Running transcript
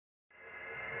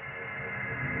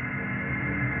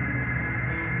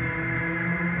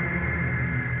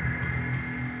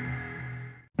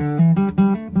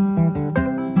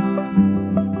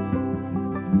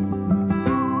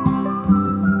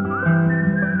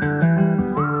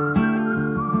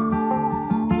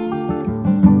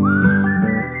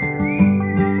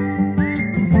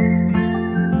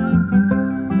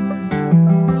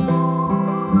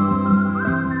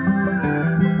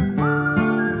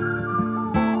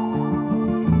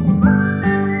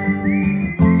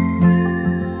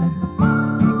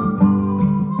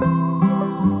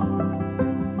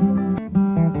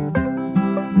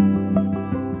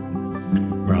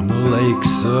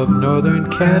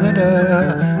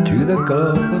Canada to the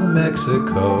Gulf of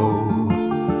Mexico.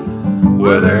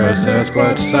 Where there are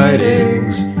Sasquatch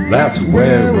sightings, that's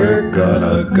where we're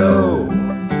gonna go.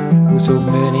 With so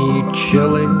many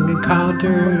chilling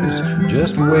encounters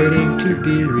just waiting to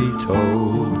be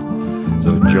retold.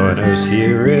 So join us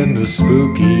here in the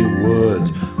spooky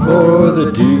woods for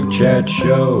the DukeChat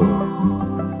show.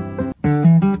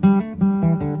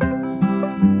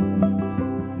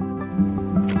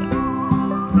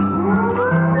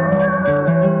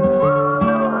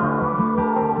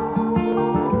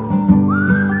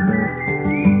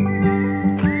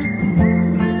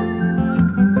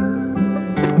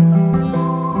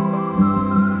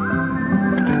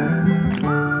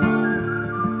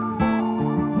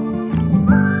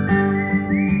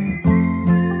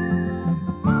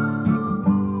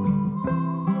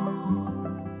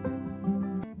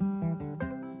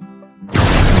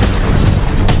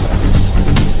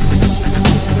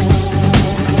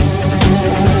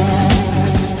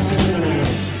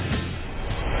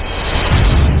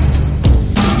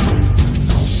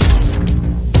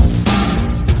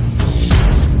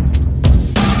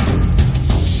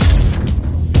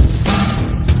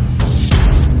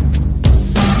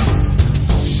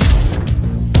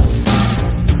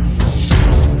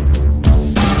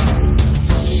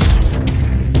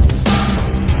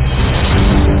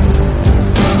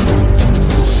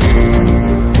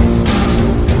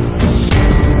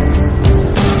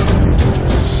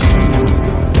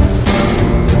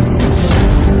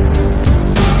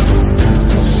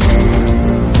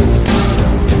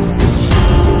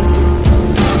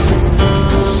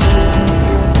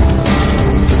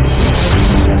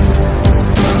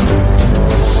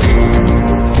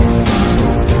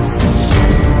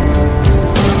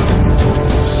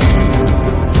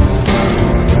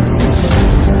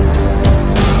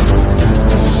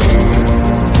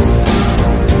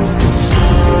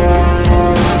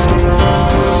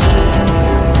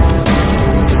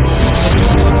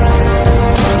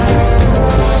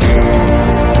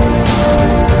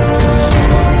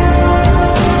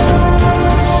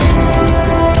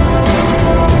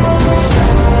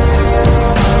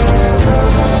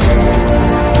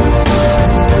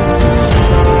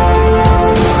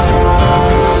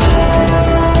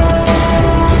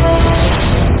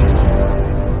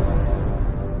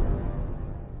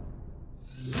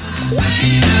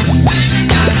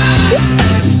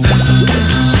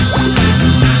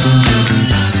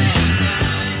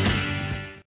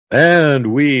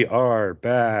 And we are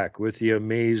back with the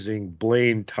amazing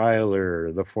Blayne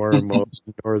Tyler, the foremost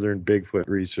northern Bigfoot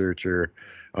researcher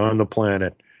on the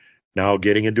planet, now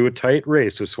getting into a tight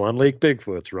race with Swan Lake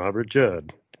Bigfoot's Robert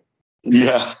Judd.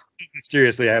 Yeah.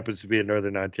 Mysteriously happens to be in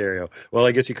northern Ontario. Well,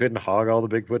 I guess you couldn't hog all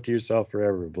the Bigfoot to yourself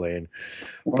forever, Blayne.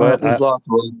 But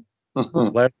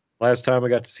last time I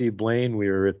got to see Blayne, we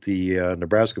were at the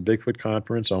Nebraska Bigfoot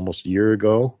Conference almost a year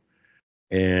ago.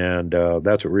 And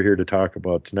that's what we're here to talk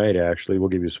about tonight, actually. We'll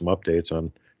give you some updates on,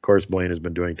 of course, Blayne has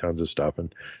been doing tons of stuff,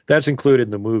 and that's included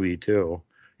in the movie, too,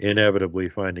 Inevitably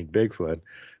Finding Bigfoot,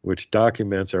 which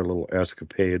documents our little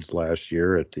escapades last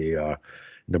year at the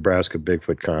Nebraska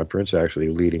Bigfoot Conference, actually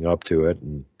leading up to it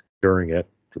and during it,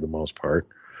 for the most part.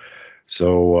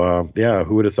 So, yeah,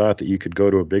 who would have thought that you could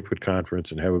go to a Bigfoot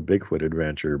conference and have a Bigfoot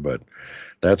adventure, but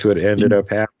that's what ended up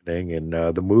happening, and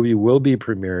the movie will be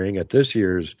premiering at this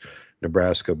year's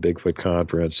Nebraska Bigfoot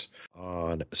Conference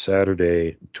on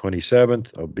Saturday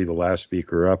 27th. I'll be the last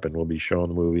speaker up, and we'll be showing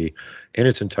the movie in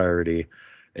its entirety.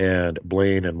 And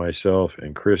Blayne and myself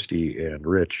and Christy and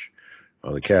Rich,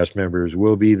 the cast members,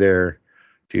 will be there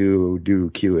to do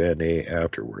Q&A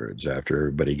afterwards, after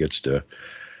everybody gets to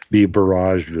be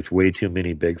barraged with way too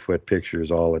many Bigfoot pictures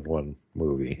all in one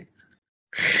movie.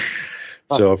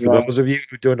 So for those of you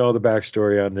who don't know the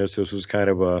backstory on this was kind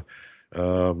of a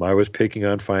I was picking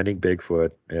on Finding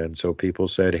Bigfoot, and so people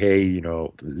said, hey, you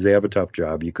know, they have a tough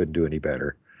job. You couldn't do any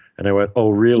better. And I went, oh,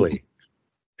 really?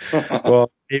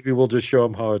 Well, maybe we'll just show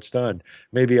them how it's done.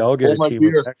 Maybe I'll get a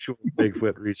team of actual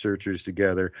Bigfoot researchers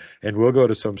together, and we'll go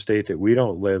to some state that we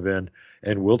don't live in,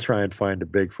 and we'll try and find a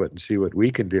Bigfoot and see what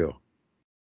we can do.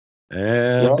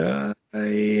 And,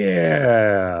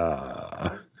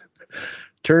 yeah.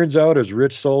 Turns out, as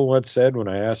Rich Soul once said when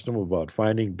I asked him about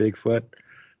finding Bigfoot,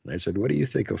 and I said, what do you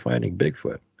think of finding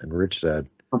Bigfoot? And Rich said,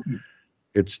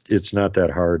 it's not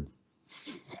that hard.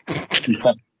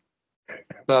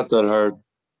 Not that hard.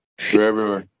 They're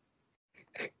everywhere.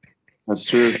 That's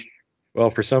true.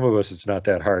 Well, for some of us, it's not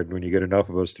that hard. When you get enough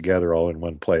of us together all in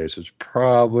one place, it's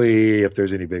probably, if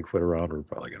there's any Bigfoot around, we're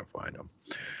probably going to find them.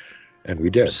 And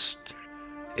we did. Psst.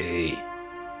 Hey,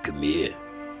 come here.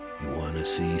 You want to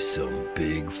see some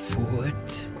Bigfoot?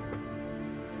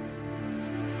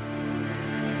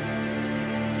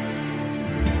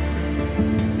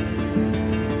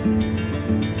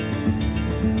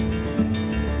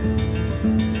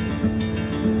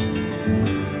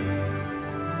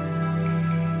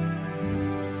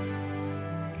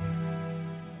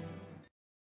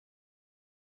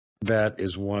 That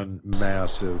is one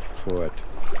massive foot.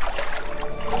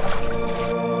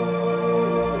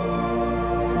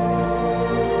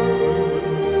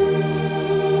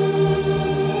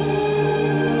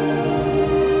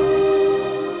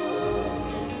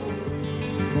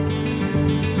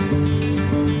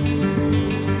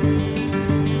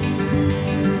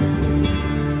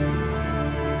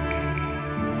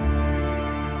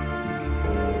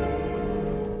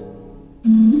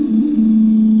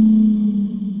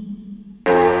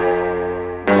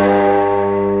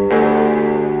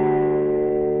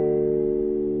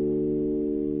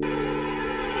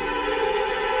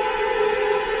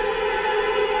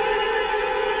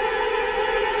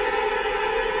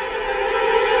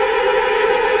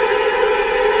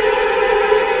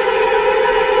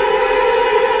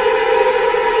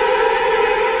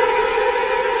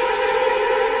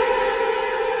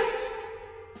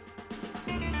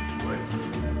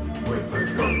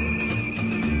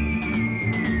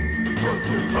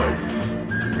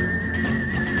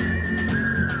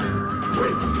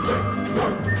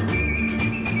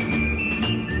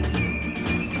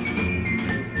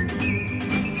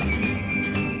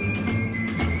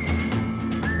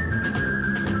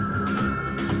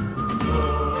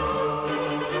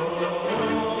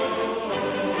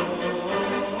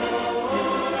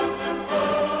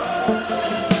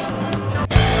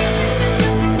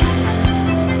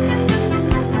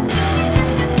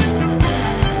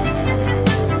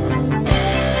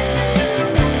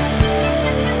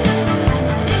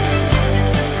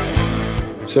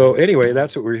 So anyway,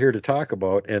 that's what we're here to talk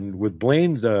about. And with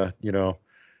Blayne's,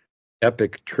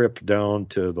 epic trip down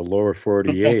to the lower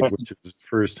 48, which is his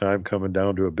first time coming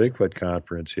down to a Bigfoot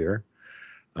conference here.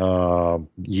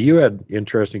 You had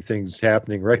interesting things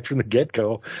happening right from the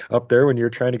get-go up there when you were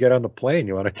trying to get on the plane.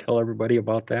 You want to tell everybody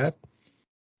about that?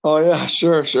 Oh yeah,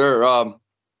 sure.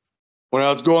 When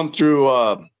I was going through,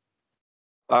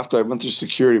 after I went through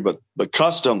security, but the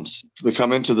customs to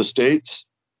come into the States,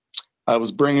 I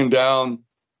was bringing down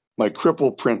my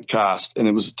cripple print cast, and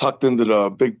it was tucked into the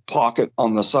big pocket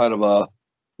on the side of a,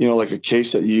 like a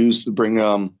case that you use to bring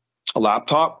a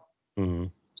laptop. Mm-hmm.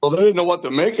 So they didn't know what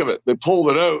to make of it. They pulled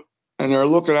it out, and they're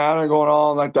looking at it going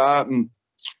on like that. And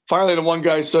finally, the one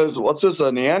guy says, "What's this,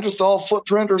 a Neanderthal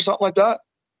footprint or something like that?"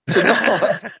 I said, "No."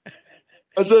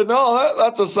 I said, "No,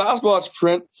 that's a Sasquatch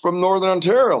print from Northern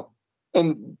Ontario.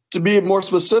 And to be more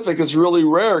specific, it's really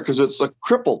rare because it's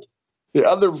crippled.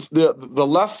 The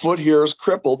left foot here is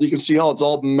crippled. You can see how it's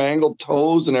all mangled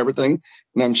toes and everything,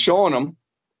 and I'm showing them.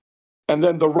 And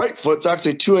then the right foot's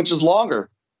actually 2 inches longer.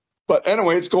 But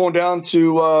anyway, it's going down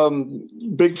to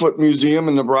Bigfoot Museum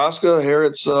in Nebraska. Here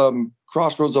it's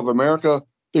Crossroads of America,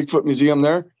 Bigfoot Museum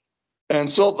there. And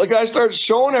so the guy starts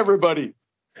showing everybody.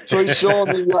 So he's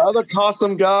showing the other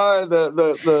costume guy,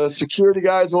 the security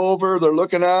guys over. They're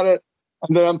looking at it.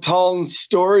 And then I'm telling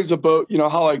stories about,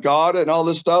 how I got it and all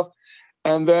this stuff.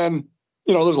 And then,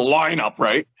 there's a lineup,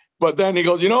 right? But then he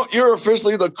goes, you're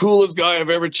officially the coolest guy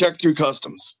I've ever checked through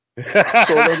customs.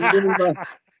 So then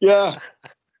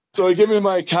So he gave me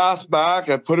my cast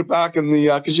back. I put it back in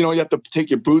the, because, you have to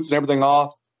take your boots and everything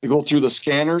off to go through the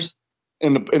scanners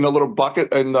in the little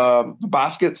bucket and the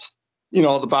baskets.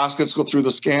 The baskets go through the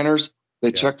scanners.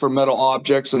 They check for metal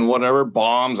objects and whatever,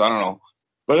 bombs, I don't know.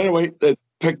 But anyway, it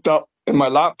picked up in my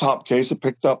laptop case, it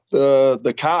picked up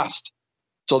the cast.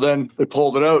 So then they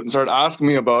pulled it out and started asking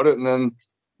me about it. And then,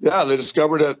 they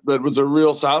discovered that it was a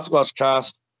real Sasquatch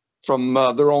cast from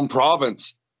their own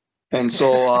province. And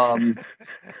so I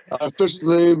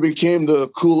officially became the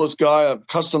coolest guy of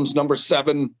customs number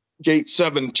 7, gate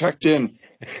 7, checked in.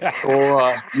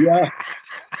 So,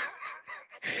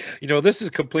 This is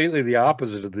completely the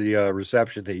opposite of the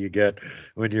reception that you get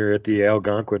when you're at the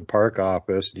Algonquin Park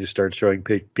office and you start showing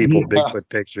people Bigfoot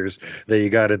pictures that you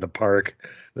got in the park.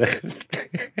 And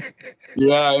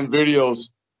videos.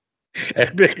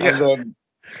 And they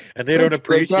don't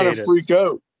appreciate they kind of freak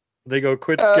out. They go,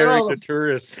 quit scaring the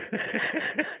tourists.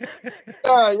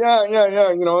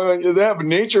 They have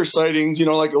nature sightings,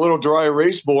 like a little dry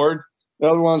erase board. The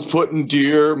other one's putting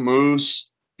deer, moose,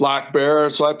 black bear.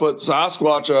 So I put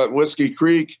Sasquatch at Whiskey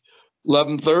Creek,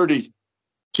 11:30,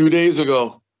 2 days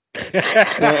ago.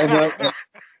 and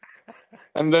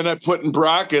then I put in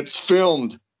brackets,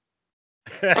 filmed.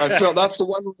 I felt that's the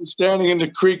one who's standing in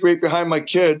the creek right behind my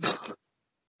kids.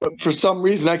 But for some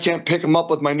reason, I can't pick them up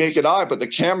with my naked eye, but the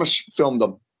camera filmed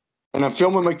them. And I'm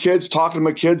filming my kids, talking to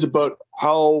my kids about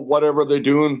whatever they're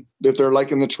doing, if they're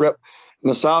liking the trip.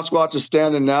 And the Sasquatch is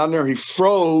standing down there. He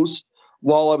froze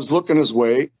while I was looking his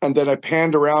way. And then I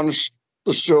panned around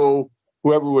to show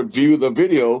whoever would view the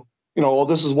video,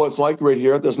 this is what it's like right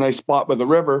here at this nice spot by the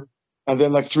river. And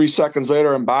then like 3 seconds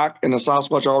later, I'm back, and the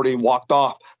Sasquatch already walked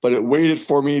off, but it waited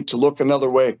for me to look another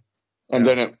way. And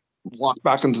then it walked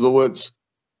back into the woods.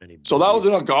 So that was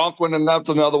in Algonquin, and that's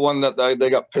another one that they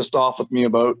got pissed off with me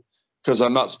about, because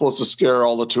I'm not supposed to scare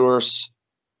all the tourists,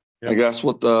 I guess,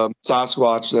 with the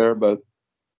Sasquatch there. But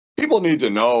people need to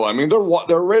know. I mean, they're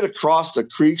right across the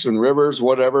creeks and rivers,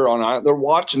 whatever, they're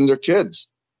watching their kids.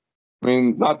 I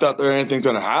mean, not that anything's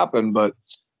going to happen, but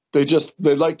they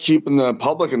like keeping the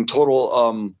public in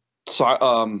total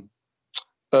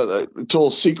total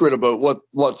secret about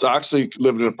what's actually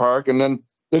living in the park. And then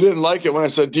they didn't like it when I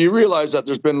said, do you realize that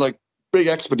there's been like big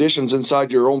expeditions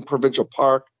inside your own provincial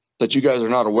park that you guys are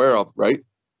not aware of, right?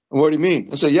 And what do you mean?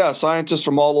 I said, yeah, scientists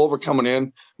from all over coming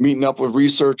in, meeting up with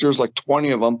researchers, like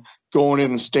 20 of them, going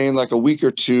in and staying like a week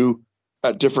or two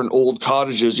at different old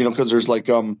cottages, because there's like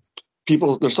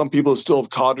there's some people that still have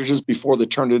cottages before they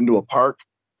turned it into a park.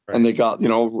 Right. And they got,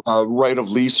 a right of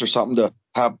lease or something to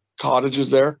have cottages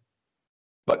there,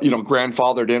 but,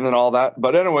 grandfathered in and all that.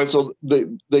 But anyway, so they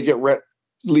get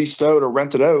leased out or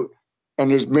rented out,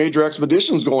 and there's major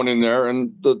expeditions going in there,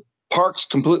 and the park's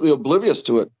completely oblivious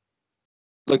to it.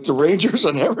 Like the rangers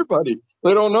and everybody,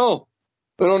 they don't know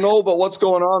about what's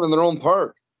going on in their own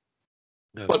park.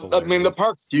 But hilarious. I mean, the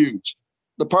park's huge.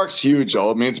 The park's huge,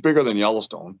 though. I mean, it's bigger than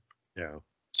Yellowstone. Yeah.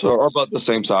 So, or about the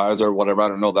same size or whatever. I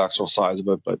don't know the actual size of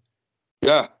it, but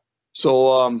yeah.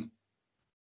 So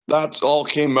that's all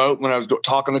came out when I was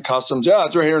talking to customs. Yeah,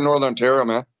 it's right here in Northern Ontario,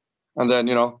 man. And then,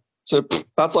 so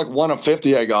that's like 1 of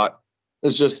 50 I got.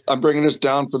 It's just, I'm bringing this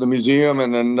down for the museum.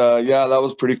 And then, yeah, that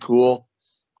was pretty cool.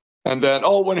 And then,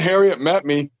 when Harriet met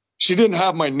me, she didn't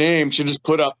have my name. She just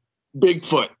put up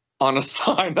Bigfoot on a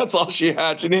sign. That's all she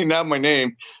had. She didn't have my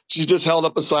name. She just held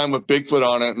up a sign with Bigfoot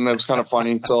on it, and it was kind of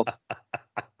funny. So,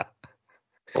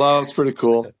 well, it's pretty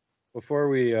cool. Before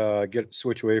we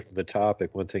switch away from the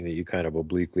topic, one thing that you kind of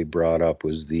obliquely brought up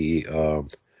was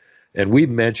and we've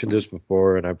mentioned this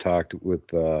before, and I've talked with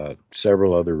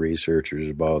several other researchers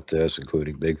about this,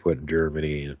 including Bigfoot in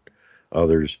Germany and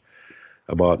others,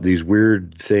 about these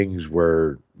weird things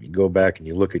where you go back and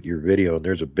you look at your video and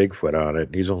there's a Bigfoot on it,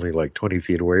 and he's only like 20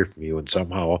 feet away from you, and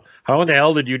somehow, how in the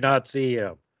hell did you not see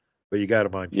him? But you got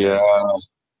him on camera. Yeah.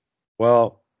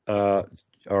 Well,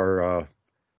 our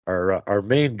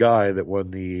main guy that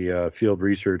won the Field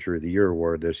Researcher of the Year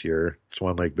award this year,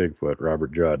 Swan Lake Bigfoot,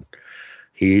 Robert Judd,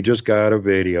 he just got a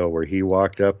video where he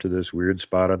walked up to this weird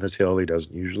spot on this hill he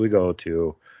doesn't usually go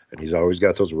to, and he's always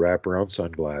got those wraparound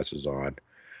sunglasses on,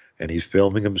 and he's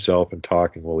filming himself and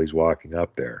talking while he's walking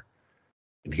up there.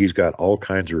 And he's got all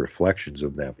kinds of reflections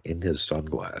of them in his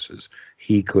sunglasses.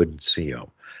 He couldn't see them.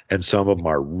 And some of them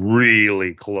are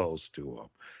really close to him.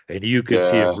 And you can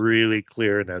see him really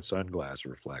clear in that sunglass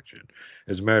reflection.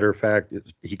 As a matter of fact,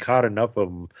 he caught enough of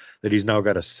them that he's now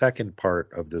got a second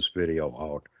part of this video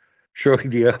out showing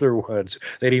the other ones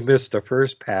that he missed the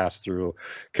first pass through,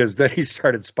 because then he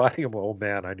started spotting them. Oh,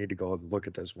 man, I need to go and look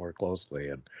at this more closely.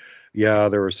 And, yeah,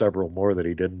 there were several more that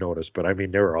he didn't notice. But, I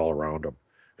mean, they were all around him,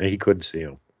 and he couldn't see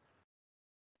them.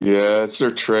 Yeah, it's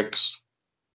their tricks.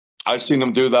 I've seen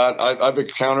them do that. I've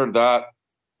encountered that.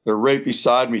 They're right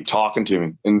beside me talking to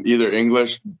me in either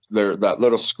English. They're that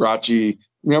little scratchy.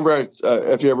 Remember,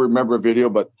 if you ever remember a video,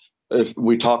 but if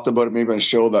we talked about it maybe on a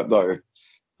show, that the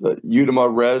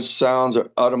Udama Res sounds, or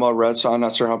Udama Red sound, I'm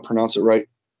not sure how to pronounce it right,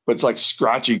 but it's like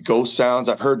scratchy ghost sounds.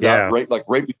 I've heard that right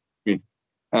beside me.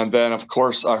 And then, of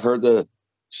course, I heard the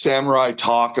samurai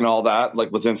talk and all that,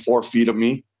 like within 4 feet of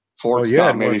me.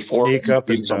 Maybe 4 sneak up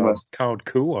and count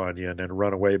coup on you and then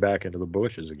run away back into the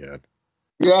bushes again.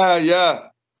 Yeah.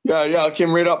 I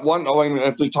came right up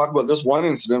if we talk about this one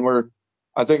incident where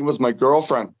I think it was my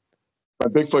girlfriend, my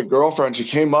Bigfoot girlfriend, she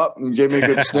came up and gave me a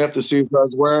good sniff to see if I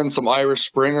was wearing some Irish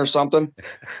Spring or something.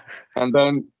 And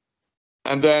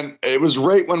then it was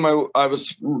right when I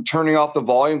was turning off the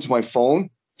volume to my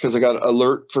phone because I got an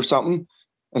alert for something.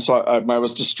 And so I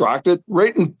was distracted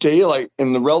right in daylight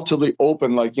in the relatively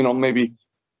open, like, maybe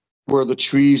where the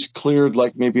trees cleared,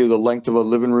 like maybe the length of a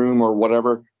living room or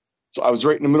whatever. So I was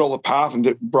right in the middle of a path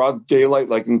in broad daylight,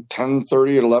 like in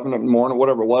 10:30 at 11 in the morning,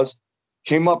 whatever it was.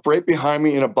 Came up right behind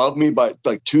me and above me by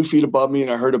like 2 feet above me.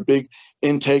 And I heard a big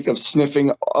intake of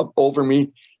sniffing up over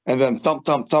me, and then thump,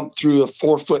 thump, thump through the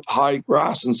 4 foot high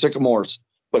grass and sycamores.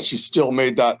 But she still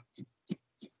made that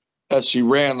as she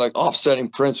ran, like offsetting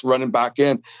prints, running back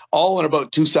in, all in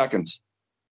about 2 seconds.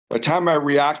 By the time I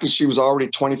reacted, she was already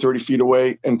 20, 30 feet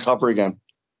away in cover again.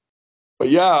 But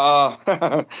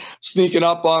yeah, sneaking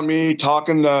up on me,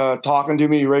 talking to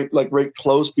me right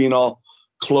close, being all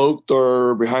cloaked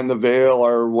or behind the veil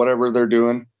or whatever they're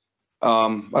doing.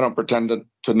 I don't pretend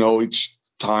to know each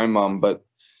time, but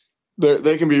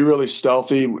they can be really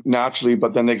stealthy naturally,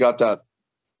 but then they got that.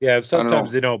 Yeah, I don't sometimes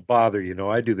know. they don't bother.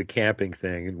 I do the camping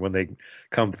thing, and when they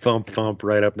come thump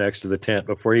right up next to the tent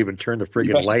before you even turn the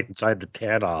friggin' Yeah. light inside the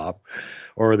tent off,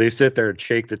 or they sit there and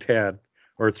shake the tent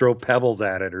or throw pebbles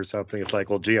at it or something. It's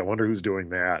like, well, gee, I wonder who's doing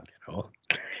that.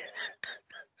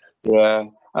 Yeah.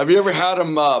 Have you ever had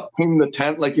them ping the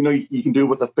tent like you can do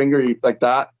with a finger like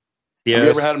that? Yes. Have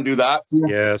you ever had them do that?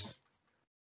 Yes.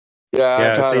 Yeah, I've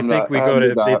Yeah. had them. If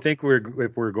they think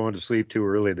if we're going to sleep too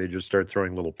early, they just start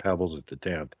throwing little pebbles at the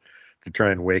tent to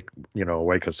try and wake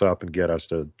us up and get us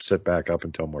to sit back up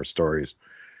and tell more stories.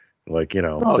 Like,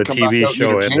 I'll the come back TV out and show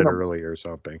entertain ended them. early or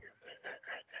something.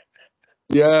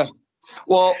 Yeah.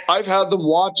 Well, I've had them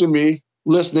watching me,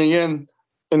 listening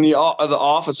in the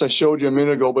office I showed you a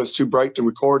minute ago, but it's too bright to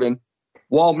record in.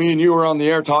 While me and you were on the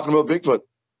air talking about Bigfoot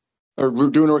or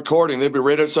doing a recording, they'd be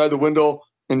right outside the window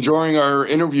enjoying our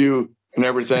interview and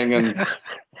everything. And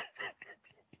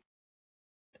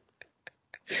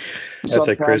That's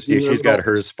like Christy. you She's got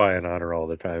hers spying on her all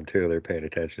the time too. They're paying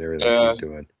attention to everything she's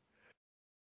doing.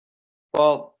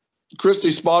 Well,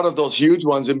 Christy spotted those huge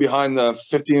ones in behind the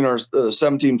 15 or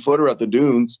 17 footer at the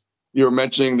dunes. You were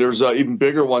mentioning there's even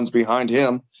bigger ones behind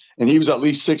him, and he was at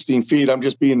least 16 feet. I'm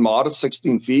just being modest,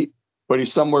 16 feet, but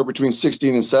he's somewhere between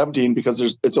 16 and 17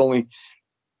 because it's only.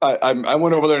 I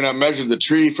went over there and I measured the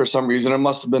tree for some reason. It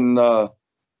must have been not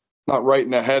right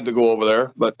in the head to go over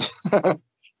there, but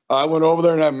I went over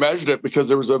there and I measured it because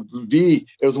there was a V.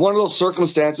 It was one of those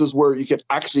circumstances where you could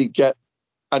actually get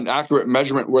an accurate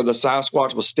measurement where the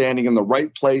Sasquatch was standing in the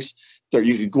right place that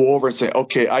you could go over and say,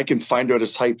 okay, I can find out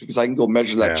his height because I can go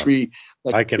measure that tree.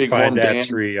 Like I can find that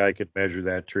tree. I can measure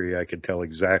that tree. I can tell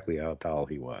exactly how tall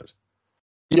he was.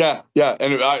 Yeah. Yeah.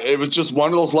 And it was just one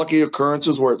of those lucky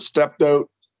occurrences where it stepped out.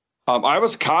 I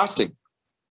was casting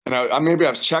and I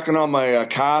was checking on my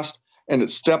cast and it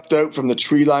stepped out from the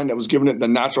tree line that was giving it the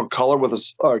natural color with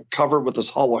this covered with this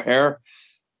hollow hair.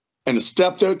 And it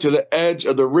stepped out to the edge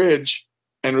of the ridge.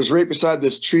 And it was right beside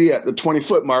this tree at the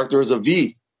 20-foot mark. There was a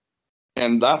V.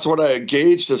 And that's what I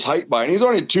gauged his height by. And he's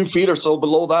only 2 feet or so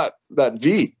below that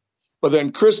V. But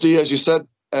then Christy, as you said,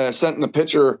 sent in a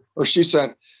picture, or she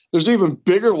sent, there's even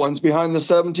bigger ones behind the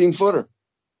 17-footer.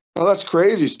 Now, that's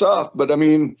crazy stuff. But, I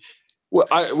mean,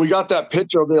 we got that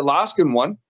picture of the Alaskan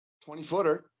one,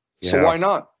 20-footer. Yeah. So why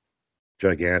not?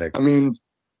 Gigantic. I mean.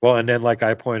 Well, and then like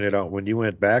I pointed out, when you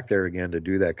went back there again to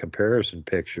do that comparison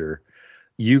picture,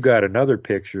 you got another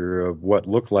picture of what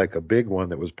looked like a big one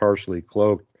that was partially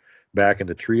cloaked back in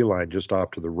the tree line just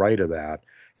off to the right of that.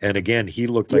 And again, he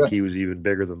looked like he was even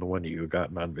bigger than the one that you had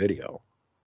gotten on video.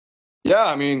 Yeah,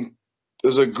 I mean,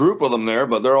 there's a group of them there,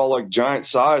 but they're all like giant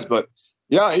size. But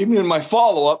yeah, even in my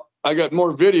follow-up, I got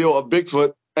more video of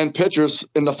Bigfoot and pictures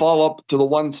in the follow-up to the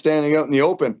one standing out in the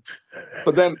open.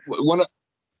 But then when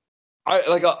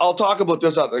I'll talk about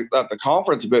this at the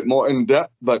conference a bit more in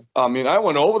depth. But I mean, I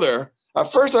went over there.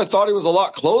 At first, I thought he was a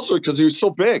lot closer because he was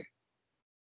so big.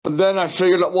 But then I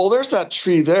figured out, well, there's that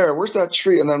tree there. Where's that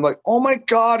tree? And then I'm like, oh my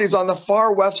God, he's on the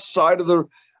far west side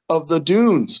of the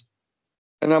dunes.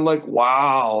 And I'm like,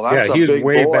 wow, that's a big boy. Yeah, he was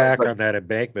way back on that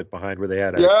embankment behind where they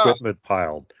had equipment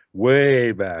piled.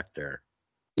 Way back there.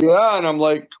 Yeah, and I'm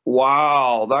like,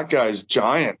 wow, that guy's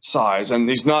giant size. And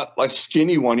he's not like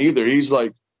skinny one either. He's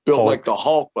like built Hulk. Like the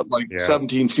Hulk, but like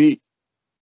 17 feet.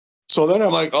 So then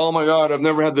I'm like, oh my God, I've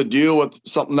never had to deal with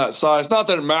something that size. Not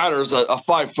that it matters. A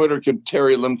 5-footer could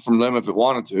tear limb from limb if it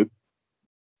wanted to.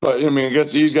 But I mean, I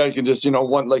guess these guys can just,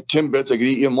 one like Timbits, they could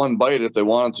eat in one bite if they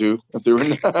wanted to. If they were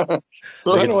in.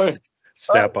 So anyway,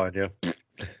 step on you.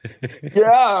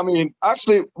 Yeah, I mean,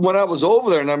 actually, when I was over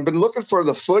there and I've been looking for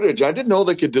the footage, I didn't know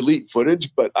they could delete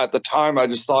footage, but at the time I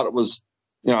just thought it was,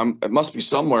 it must be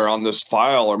somewhere on this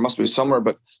file or must be somewhere.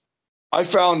 But I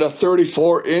found a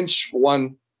 34-inch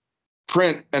one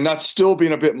print, and that's still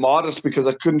being a bit modest because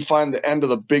I couldn't find the end of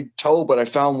the big toe, but I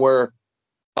found where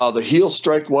the heel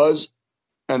strike was,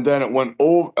 and then it went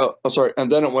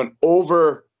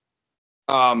over.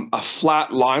 A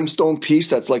flat limestone piece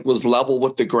that's like was level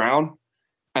with the ground,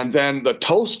 and then the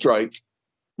toe strike,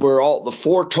 where all the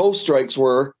 4 toe strikes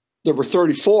were, there were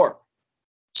 34.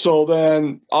 So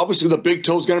then, obviously, the big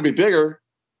toe is going to be bigger,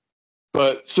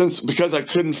 but because I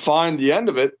couldn't find the end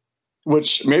of it.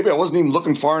 Which maybe I wasn't even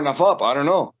looking far enough up. I don't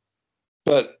know.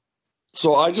 But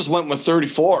so I just went with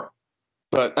 34.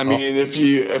 But I mean,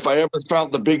 if I ever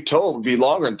found the big toe, it would be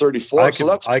longer than 34.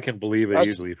 I can believe it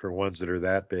easily for ones that are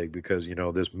that big because,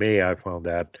 this May I found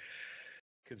that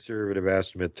conservative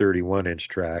estimate 31-inch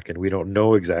track, and we don't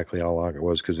know exactly how long it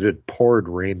was because it had poured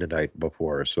rain the night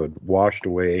before. So it washed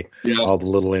away all the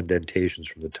little indentations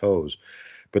from the toes.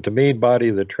 But the main body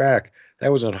of the track,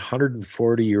 That was a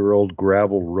 140-year-old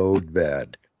gravel road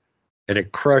bed, and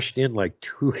it crushed in like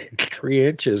 3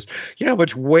 inches. You know how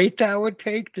much weight that would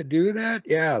take to do that?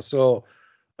 Yeah. So,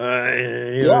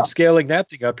 Yeah. scaling that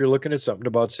thing up, you're looking at something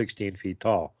about 16 feet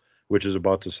tall, which is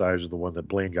about the size of the one that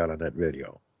Blayne got on that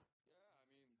video.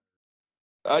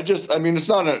 I mean, it's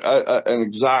not an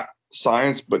exact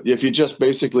science, but if you just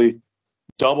basically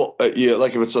double,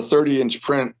 like if it's a 30-inch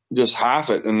print, just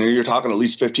half it, and you're talking at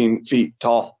least 15 feet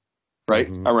tall, right?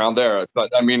 Mhm. Around there.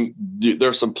 But I mean,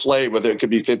 there's some play with it. It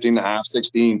could be 15 and a half,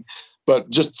 16, but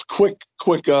just quick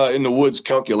in the woods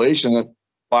calculation.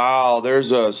 Wow,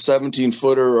 there's a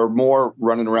 17-footer or more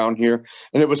running around here.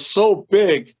 And it was so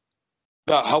big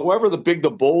that however big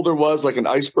the boulder was, like an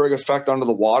iceberg effect under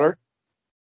the water,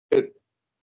 it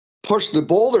pushed the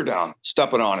boulder down,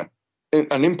 stepping on it,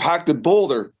 an impacted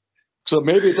boulder. So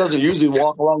maybe it doesn't usually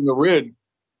walk along the ridge.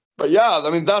 But yeah,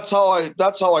 I mean, that's how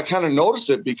I kind of noticed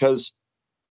it, because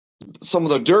some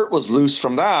of the dirt was loose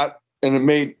from that, and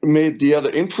it made the other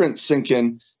imprint sink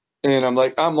in. And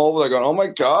I'm over there going, oh my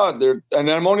God, and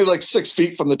I'm only like 6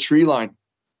 feet from the tree line,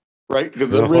 right?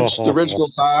 Because the ridge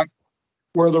goes back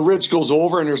where the ridge goes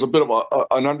over, and there's a bit of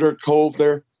an under cove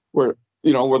there where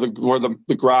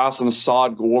the grass and the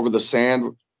sod go over the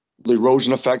sand, the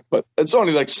erosion effect. But it's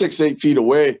only like 6-8 feet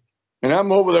away, and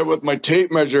I'm over there with my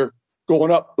tape measure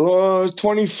going up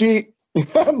 20 feet.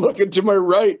 I'm looking to my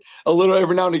right a little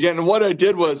every now and again. And what I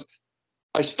did was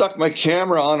I stuck my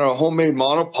camera on a homemade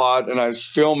monopod, and I was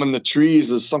filming the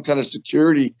trees as some kind of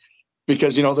security,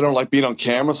 because they don't like being on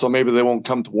camera, so maybe they won't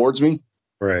come towards me.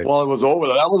 Right. While I was over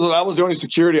there, that was the only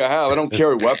security I have. I don't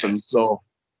carry weapons, so.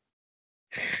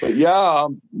 But yeah,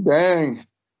 dang.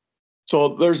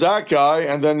 So there's that guy,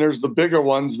 and then there's the bigger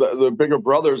ones, the bigger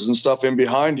brothers and stuff in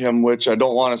behind him, which I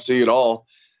don't want to see at all.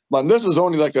 But this is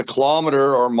only like a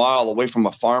kilometer or a mile away from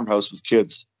a farmhouse with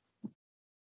kids.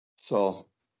 So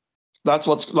that's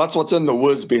what's in the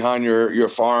woods behind your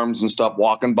farms and stuff,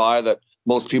 walking by, that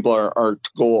most people are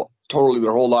go totally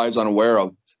their whole lives unaware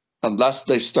of, unless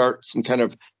they start some kind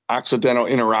of accidental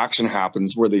interaction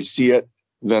happens where they see it.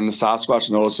 Then the Sasquatch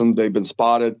knows them, they've been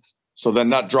spotted. So then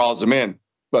that draws them in.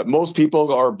 But most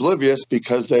people are oblivious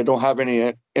because they don't have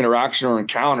any interaction or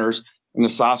encounters. And the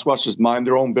Sasquatch just mind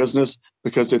their own business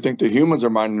because they think the humans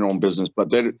are minding their own business.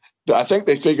 But I think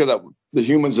they figure that the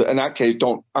humans in that case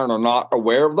are not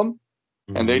aware of them.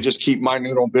 Mm-hmm. And they just keep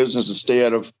minding their own business and stay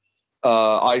out of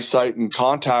eyesight and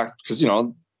contact, because,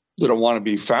 they don't want to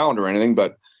be found or anything.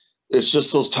 But it's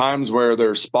just those times where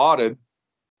they're spotted,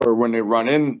 or when they run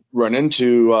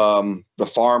into the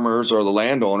farmers or the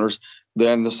landowners,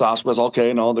 then the Sasquatch,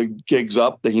 okay, the gig's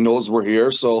up, that he knows we're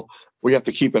here, so we have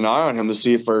to keep an eye on him to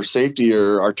see if our safety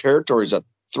or our territory is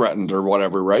threatened or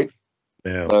whatever, right?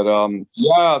 Yeah. But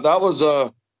yeah, that was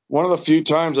one of the few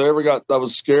times I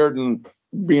was scared and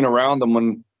being around them,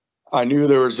 when I knew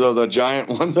there was the giant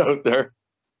ones out there.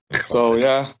 So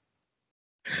yeah.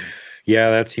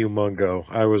 Yeah, that's humongo.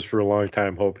 I was for a long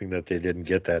time hoping that they didn't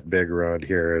get that big around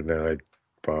here, and then I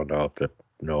found out that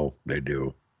no, they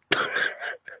do.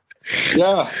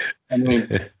 Yeah, I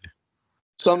mean,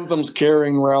 some of them's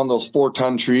carrying around those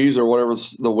 4-ton trees or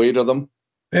whatever's the weight of them.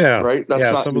 Yeah, right.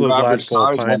 That's not some of those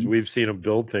lodgepole pines one. we've seen them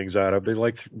build things out of.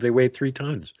 They weigh 3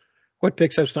 tons. What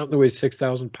picks up something that weighs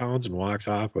 6,000 pounds and walks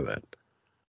off with it?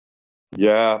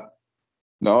 Yeah,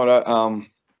 no, that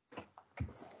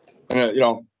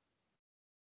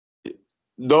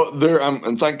though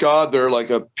and thank God they're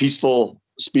like a peaceful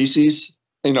species.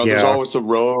 There's always the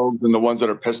rogues and the ones that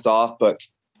are pissed off, but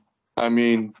I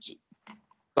mean,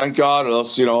 thank God,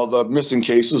 else the missing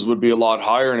cases would be a lot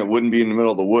higher, and it wouldn't be in the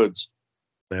middle of the woods.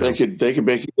 Yeah. They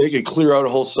could clear out a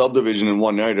whole subdivision in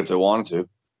one night if they wanted to.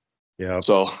 Yeah.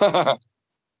 So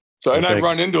and I've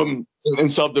run into them in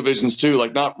subdivisions too,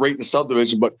 like not right in the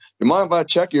subdivision, but you mind if I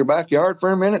check your backyard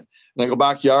for a minute? And I go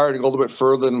backyard and go a little bit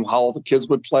further than how all the kids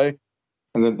would play.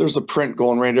 And then there's a print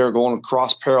going right there, going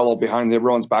across parallel behind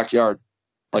everyone's backyard,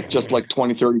 just like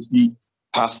 20, 30 feet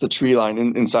past the tree line,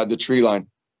 inside the tree line.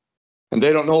 And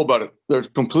they don't know about it. They're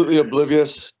completely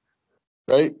oblivious,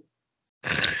 right?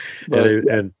 But,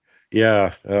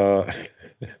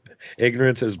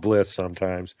 ignorance is bliss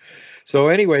sometimes. So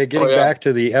anyway, getting back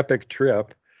to the epic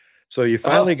trip. So you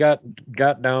finally got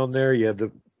down there. You had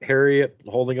the Harriet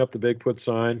holding up the Bigfoot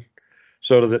sign.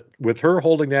 So that with her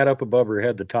holding that up above her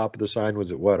head, the top of the sign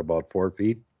was at what, about 4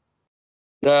 feet?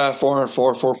 Yeah,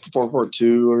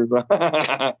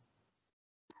 4.2.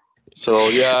 So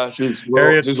yeah, she's a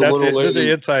little lazy. This is an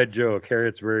inside joke.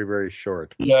 Harriet's very, very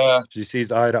short. Yeah, she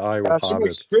sees eye to eye with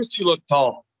hobbits. Christy looked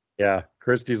tall. Yeah,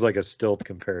 Christy's like a stilt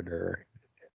compared to her.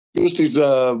 Christy's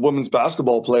a women's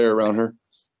basketball player around her.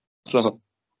 So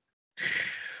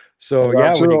So I'm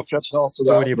yeah, sure when I'll you catch hell for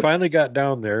so that. when you But, finally got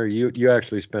down there, you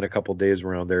actually spent a couple days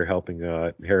around there helping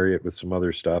Harriet with some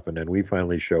other stuff, and then we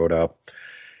finally showed up,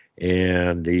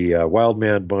 and the Wild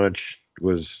Man bunch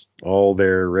was all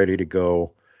there, ready to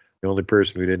go. The only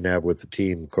person we didn't have with the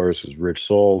team, of course, was Rich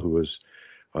Soul, who was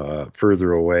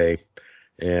further away.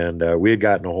 And we had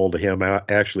gotten a hold of him.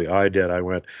 Actually, I did. I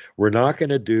went, we're not going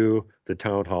to do the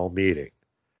town hall meeting.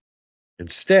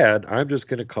 Instead, I'm just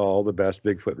going to call the best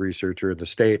Bigfoot researcher in the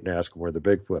state and ask him where the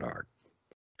Bigfoot are.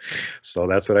 So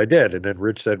that's what I did. And then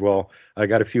Rich said, well, I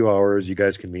got a few hours. You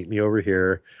guys can meet me over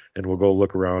here and we'll go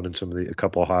look around in a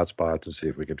couple of hot spots and see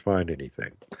if we can find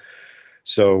anything.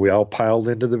 So we all piled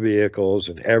into the vehicles,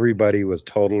 and everybody was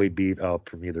totally beat up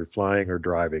from either flying or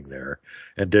driving there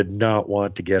and did not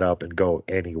want to get up and go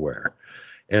anywhere.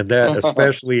 And that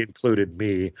especially included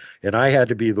me. And I had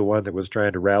to be the one that was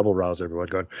trying to rabble rouse everyone,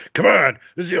 going, come on,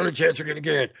 this is the only chance we're going to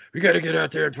get. We got to get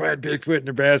out there and find Bigfoot in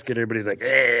Nebraska. And everybody's like,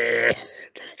 eh,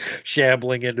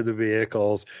 shambling into the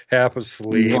vehicles, half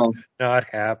asleep, yeah. not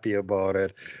happy about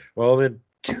it. Well, then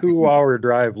 2 hour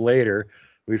drive later,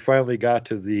 we finally got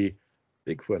to the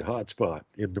Bigfoot hotspot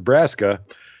in Nebraska,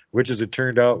 which, as it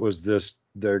turned out, was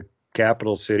their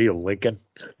capital city of Lincoln.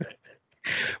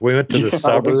 We went to the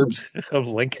suburbs of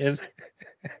Lincoln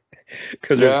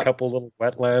because there's a Yeah. couple little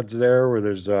wetlands there where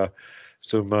there's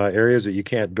some areas that you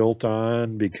can't build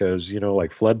on because,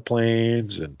 like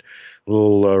floodplains and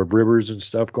little rivers and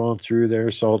stuff going through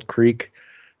there, Salt Creek.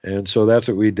 And so that's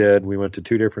what we did. We went to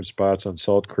two different spots on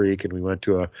Salt Creek, and we went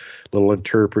to a little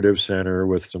interpretive center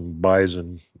with some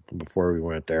bison before we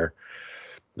went there.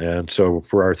 And so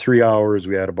for our 3 hours,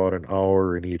 we had about an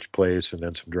hour in each place and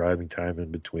then some driving time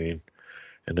in between.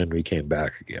 And then we came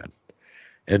back again.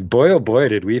 And boy, oh boy,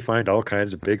 did we find all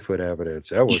kinds of Bigfoot evidence.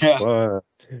 That was Yeah. fun.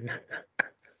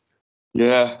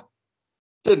 Yeah.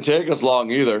 Didn't take us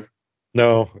long either.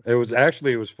 No, it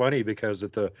was funny because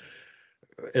at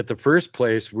the first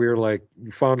place we were like,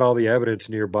 we found all the evidence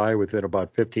nearby within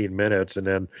about 15 minutes, and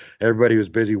then everybody was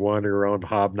busy wandering around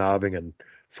hobnobbing and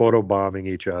photobombing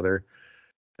each other.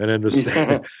 And then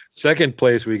the second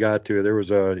place we got to,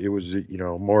 it was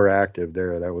more active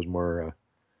there. That was more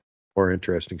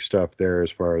interesting stuff there as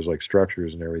far as like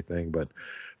structures and everything. But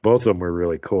both of them were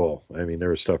really cool. I mean, there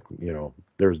was stuff,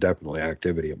 there was definitely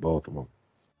activity at both of them.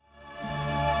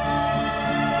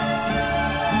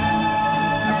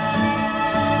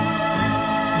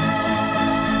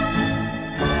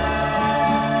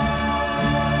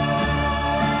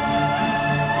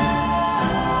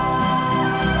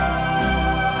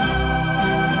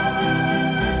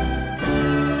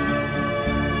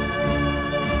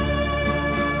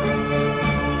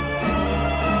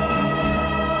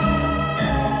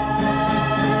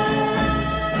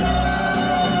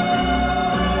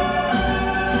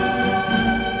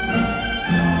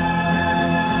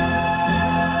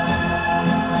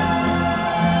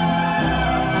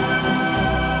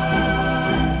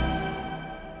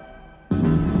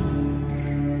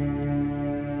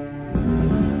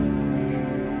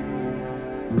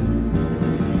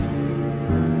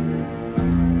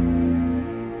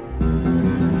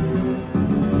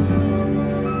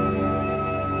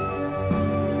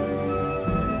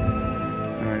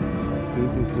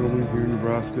 Filming here in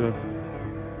Nebraska,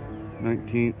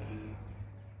 19th,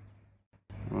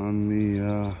 on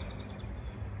the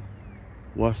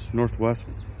northwest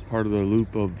part of the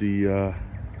loop of the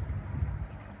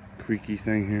creaky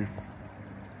thing here.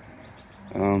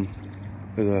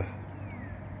 There's a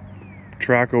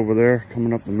track over there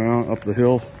coming up the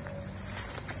hill,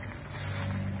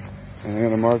 and I'm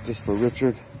gonna mark this for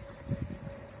Richard.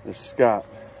 There's Scott.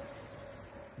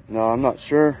 Now I'm not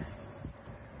sure,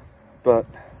 but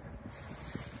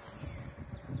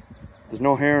there's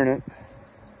no hair in it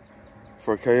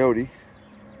for a coyote,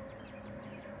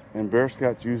 and bear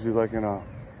scat's usually like in a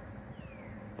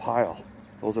pile.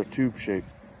 Those are tube shaped,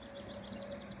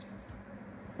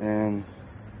 and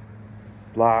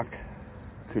black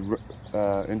could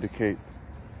indicate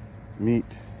meat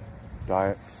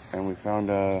diet. And we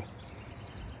found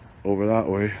over that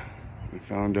way, we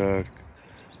found a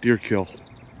deer kill.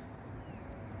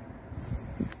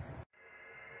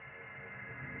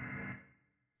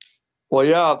 Well,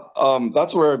 yeah,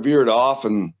 that's where I veered off,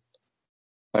 and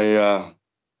I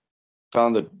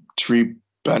found the tree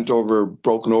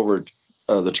broken over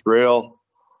the trail,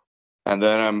 and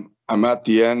then I'm at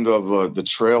the end of the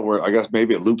trail where I guess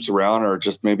maybe it loops around, or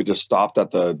just stopped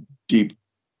at the deep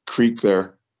creek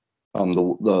there,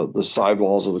 the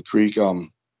sidewalls of the creek.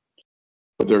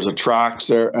 But there's a tracks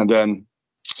there, and then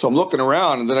so I'm looking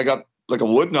around, and then I got like a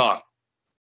wood knot,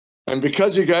 and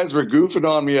because you guys were goofing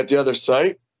on me at the other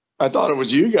site, I thought it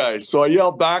was you guys. So I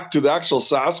yelled back to the actual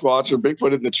Sasquatch or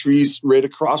Bigfoot in the trees right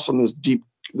across from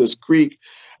this creek.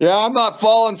 Yeah, I'm not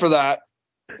falling for that.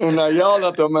 And I yelled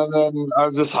at them, and then I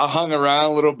just hung around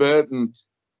a little bit, and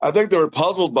I think they were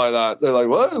puzzled by that. They're like,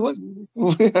 "What?" You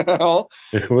know?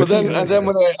 But then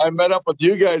when I met up with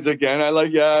you guys again, I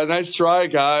like, yeah, nice try,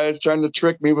 guys, trying to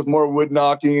trick me with more wood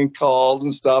knocking and calls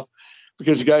and stuff,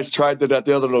 because you guys tried that at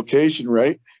the other location,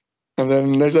 right? And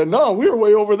then they said, "No, we were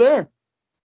way over there."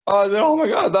 Then, oh my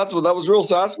God, that was real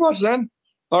Sasquatch then.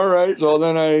 All right, so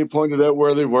then I pointed out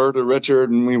where they were to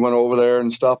Richard, and we went over there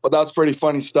and stuff. But that's pretty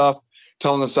funny stuff.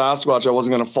 Telling the Sasquatch I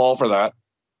wasn't going to fall for that.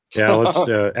 Yeah, let's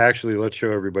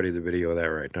show everybody the video of that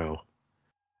right now.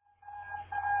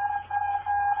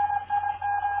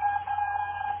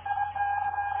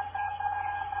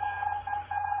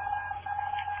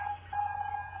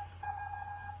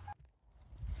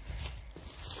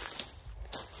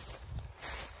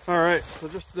 All right, so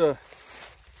just a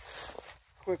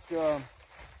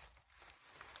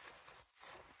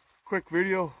quick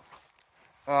video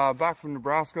back from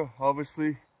Nebraska,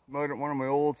 obviously one of my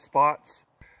old spots.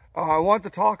 I want to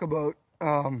talk about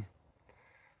while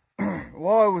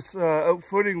I was out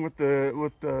footing with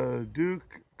the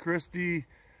Duke, Christy,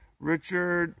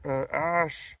 Richard,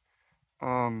 Ash,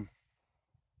 and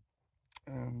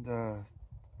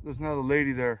there's another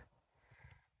lady there.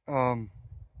 I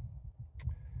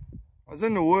was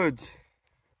in the woods,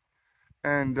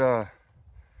 and I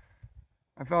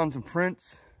found some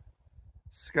prints,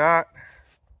 scat.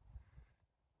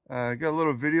 I got a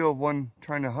little video of one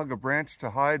trying to hug a branch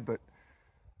to hide, but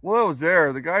while I was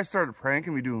there, the guy started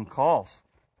pranking me doing calls.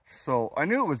 So I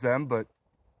knew it was them, but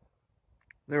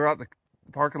they were out the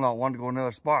parking lot, wanted to go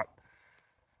another spot.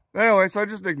 But anyway, so I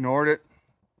just ignored it.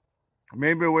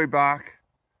 Made my way back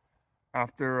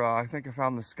after I think I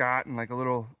found the scat in like a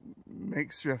little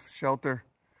makeshift shelter.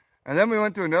 And then we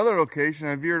went to another location.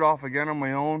 I veered off again on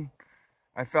my own.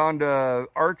 I found an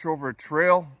arch over a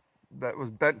trail that was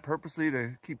bent purposely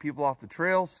to keep people off the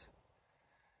trails.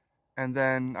 And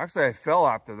then, actually I fell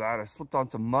after that. I slipped on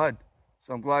some mud.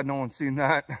 So I'm glad no one's seen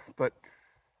that. But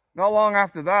not long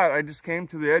after that, I just came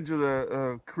to the edge of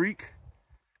the creek.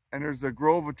 And there's a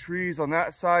grove of trees on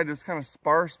that side. It's kind of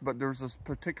sparse, but there's this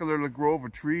particular grove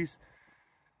of trees.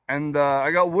 And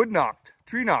I got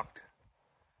tree knocked.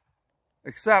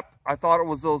 Except I thought it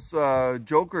was those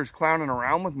jokers clowning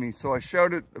around with me. So I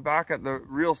shouted back at the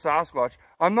real Sasquatch,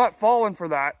 "I'm not falling for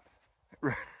that."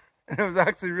 And it was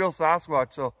actually real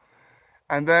Sasquatch. So,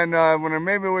 and then when I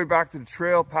made my way back to the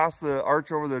trail, past the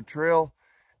arch over the trail,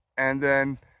 and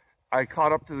then I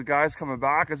caught up to the guys coming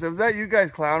back. I said, "Was that you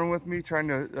guys clowning with me, trying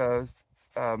to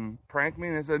prank me?"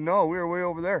 And they said, "No, we were way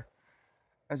over there."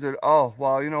 I said, "Oh,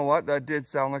 well, you know what? That did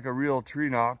sound like a real tree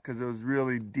knock, because it was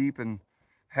really deep and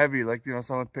heavy, like, you know,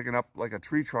 someone picking up like a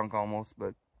tree trunk almost."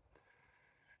 But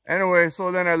anyway,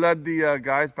 so then I led the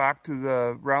guys back to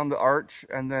around the arch,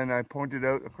 and then I pointed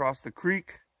out across the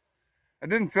creek. I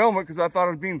didn't film it because I thought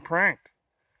I was being pranked.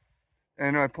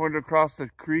 And I pointed across the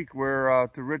creek where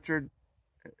to Richard,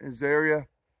 his area.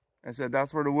 I said,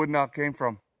 "That's where the wood knock came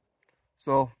from."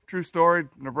 So, true story,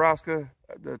 Nebraska,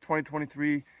 the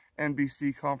 2023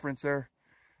 NBC conference there.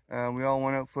 We all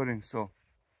went out footing, so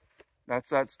that's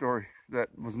that story that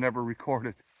was never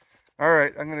recorded. All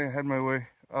right, I'm gonna head my way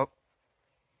up.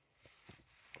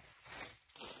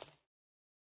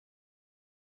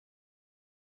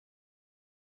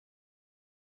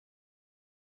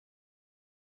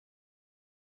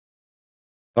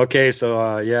 Okay,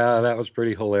 so yeah, that was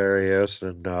pretty hilarious.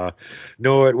 And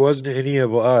no, it wasn't any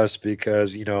of us,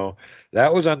 because, you know,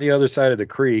 that was on the other side of the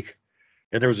creek,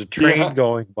 and there was a train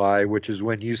going by, which is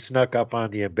when you snuck up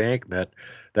on the embankment.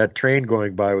 That train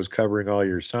going by was covering all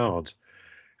your sounds.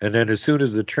 And then as soon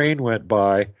as the train went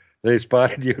by, they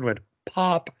spotted you and went,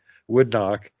 "Pop," wood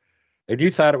knock. And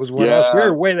you thought it was one of us. We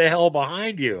were way the hell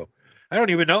behind you. I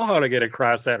don't even know how to get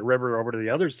across that river over to the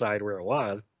other side where it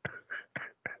was.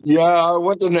 Yeah, I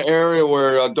went in an area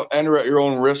where don't enter at your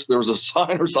own risk. There was a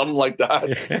sign or something like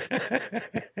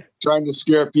that, trying to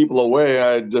scare people away.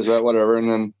 I just whatever, and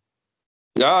then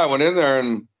I went in there,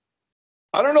 and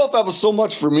I don't know if that was so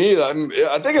much for me.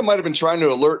 I think it might have been trying to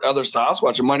alert other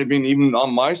Sasquatch. It might have been even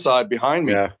on my side behind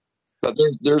me. Yeah. That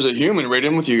there's a human right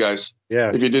in with you guys.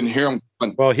 Yeah. If you didn't hear him.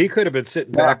 Well, he could have been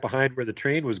sitting back behind where the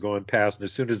train was going past, and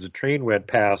as soon as the train went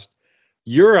past,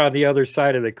 you're on the other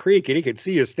side of the creek, and he could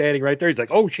see you standing right there. He's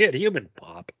like, "Oh shit, human,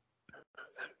 Pop."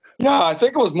 Yeah, I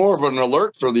think it was more of an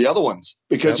alert for the other ones,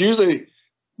 because usually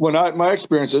when my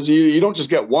experience is you don't just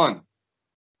get one.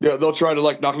 They'll try to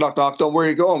like knock, knock, knock. Don't where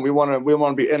you going? We want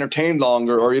to be entertained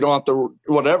longer, or you don't have to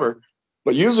whatever.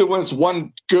 But usually when it's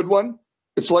one good one,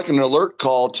 it's like an alert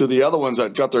call to the other ones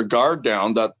that got their guard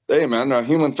down that, hey, man, a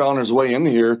human found his way into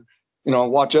here. You know,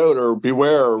 watch out or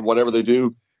beware or whatever they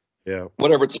do. Yeah.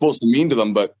 Whatever it's supposed to mean to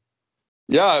them. But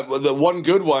yeah, the one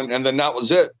good one, and then that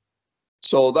was it.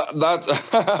 So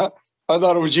that I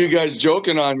thought it was you guys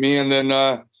joking on me, and then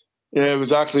yeah, it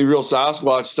was actually real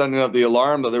Sasquatch sending out the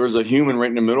alarm that there was a human right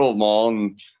in the middle of them all,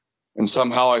 and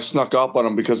somehow I snuck up on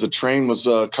him because the train was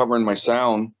covering my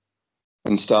sound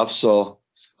and stuff. So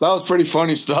that was pretty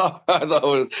funny stuff. I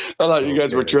thought you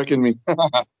guys were tricking me.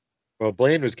 Well,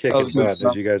 Blayne was kicking was good butt, stuff.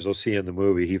 as you guys will see in the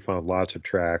movie. He found lots of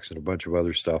tracks and a bunch of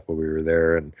other stuff while we were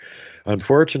there. And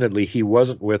unfortunately, he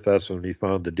wasn't with us when we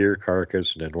found the deer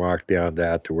carcass and then walked down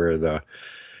that to where the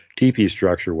teepee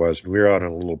structure was. And we were out on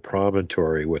a little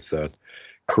promontory with a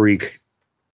creek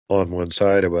on one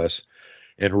side of us.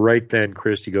 And right then,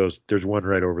 Christy goes, "There's one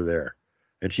right over there."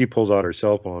 And she pulls out her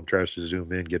cell phone and tries to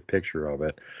zoom in, get a picture of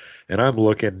it. And I'm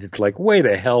looking, it's like way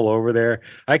the hell over there.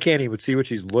 I can't even see what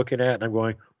she's looking at. And I'm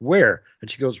going, "Where?" And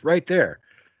she goes, "Right there."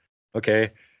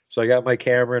 Okay. So I got my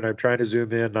camera and I'm trying to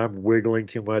zoom in. And I'm wiggling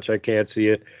too much. I can't see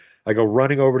it. I go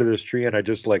running over to this tree and I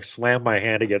just like slam my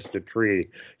hand against the tree,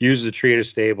 use the tree to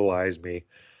stabilize me.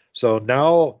 So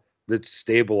now it's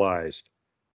stabilized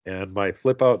and my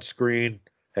flip out screen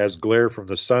has glare from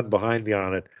the sun behind me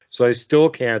on it. So I still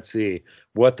can't see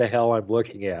what the hell I'm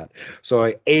looking at. So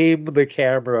I aim the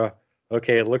camera.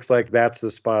 Okay, it looks like that's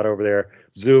the spot over there.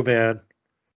 Zoom in.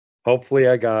 Hopefully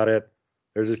I got it.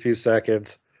 There's a few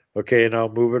seconds. Okay, now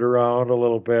move it around a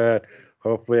little bit.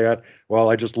 Hopefully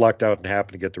I just lucked out and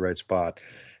happened to get the right spot.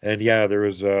 And yeah, there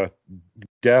was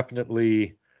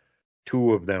definitely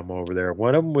two of them over there.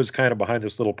 One of them was kind of behind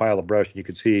this little pile of brush, and you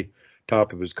could see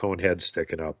top of his cone head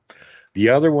sticking up. The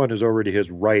other one is over to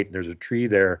his right, and there's a tree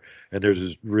there, and there's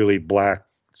this really black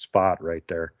spot right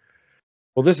there.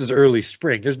 Well, this is early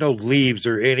spring. There's no leaves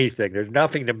or anything. There's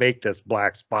nothing to make this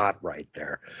black spot right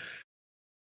there.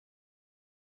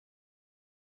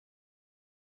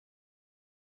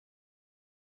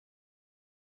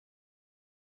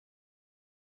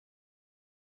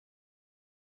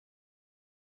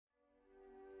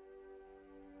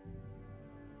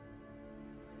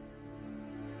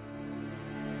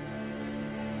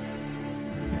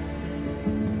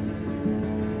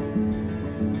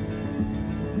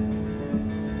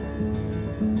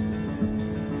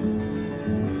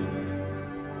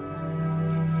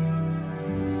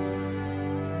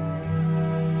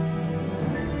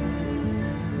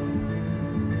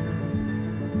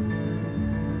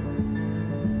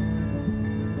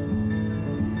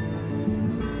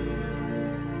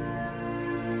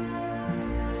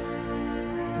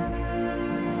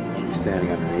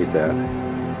 Standing underneath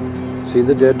that. See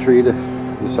the dead tree to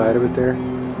the side of it there?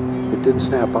 It didn't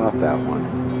snap off that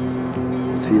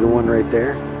one. See the one right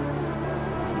there?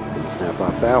 Didn't snap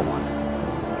off that one.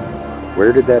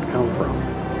 Where did that come from?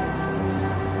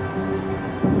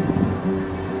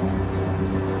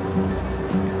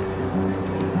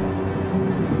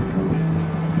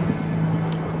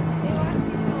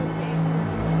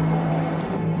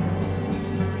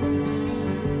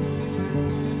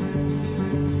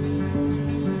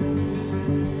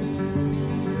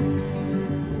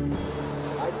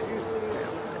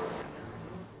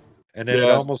 And then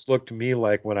it almost looked to me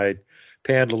like when I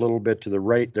panned a little bit to the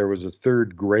right, there was a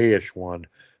third grayish one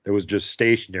that was just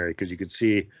stationary because you could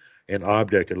see an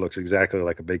object that looks exactly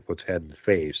like a Bigfoot's head and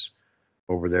face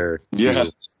over there. Yeah.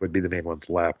 Would be the main ones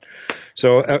left.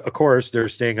 So, of course, they're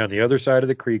staying on the other side of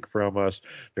the creek from us.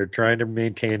 They're trying to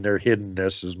maintain their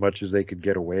hiddenness as much as they could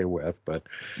get away with. But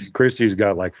Christy's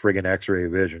got like friggin' X-ray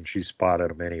vision. She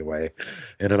spotted them anyway.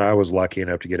 And then I was lucky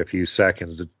enough to get a few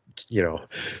seconds to,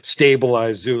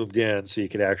 stabilized, zoomed in so you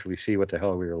could actually see what the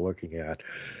hell we were looking at.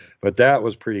 But that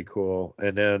was pretty cool.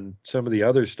 And then some of the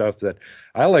other stuff that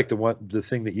I like, the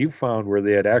thing that you found where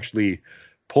they had actually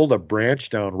pulled a branch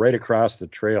down right across the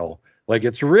trail. Like,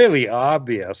 it's really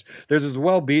obvious. There's this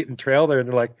well-beaten trail there, and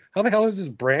they're like, how the hell is this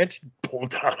branch pulled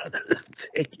down on this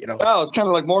thing, Well, it's kind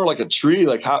of like more like a tree,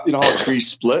 like how a tree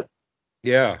split.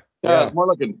 Yeah. Yeah, it's more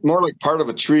like part of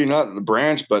a tree, not a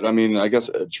branch, but I mean, I guess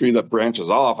a tree that branches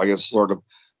off, I guess, sort of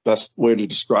best way to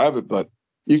describe it. But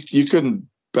you couldn't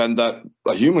bend that.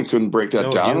 A human couldn't break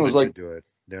that down. It was like do it.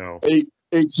 No. It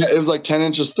was like 10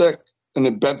 inches thick, and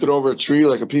it bent it over a tree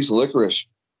like a piece of licorice.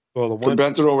 Well, the one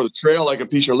bent it over the trail like a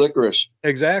piece of licorice.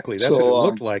 Exactly. That's what it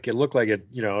looked like. It looked like it,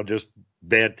 just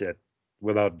bent it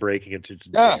without breaking it.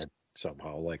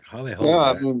 Somehow. Like, how the hell? Yeah,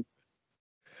 I mean,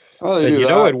 Oh, they And do you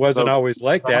know that. it wasn't always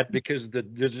like that because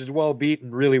there's this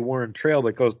well-beaten, really worn trail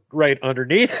that goes right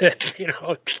underneath it. You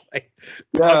know, it's like,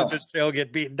 how Yeah. did this trail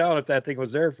get beaten down if that thing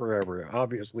was there forever?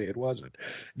 Obviously, it wasn't.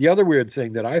 The other weird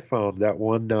thing that I found, that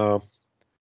one,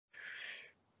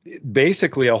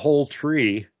 basically a whole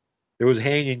tree that was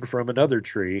hanging from another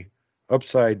tree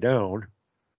upside down.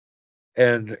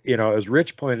 And, you know, as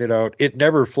Rich pointed out, it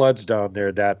never floods down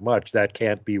there that much. That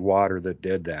can't be water that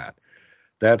did that.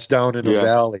 That's down in a Yeah.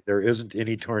 valley. There isn't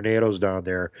any tornadoes down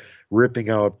there ripping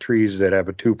out trees that have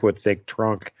a 2 foot thick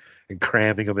trunk and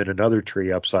cramming them in another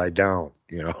tree upside down,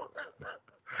 you know?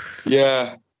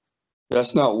 Yeah.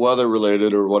 That's not weather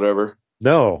related or whatever.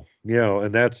 No, you know,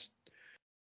 and that's,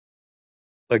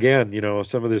 again, you know,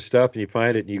 some of this stuff, and you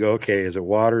find it and you go, okay, is it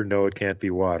water? No, it can't be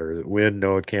water. Is it wind?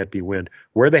 No, it can't be wind.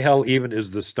 Where the hell even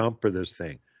is the stump for this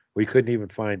thing? We couldn't even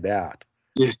find that,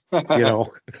 Yeah. you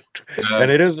know?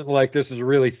 And it isn't like this is a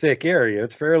really thick area.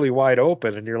 It's fairly wide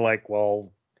open, and you're like,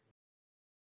 well,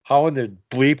 how in the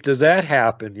bleep does that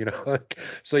happen? You know,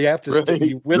 so you have to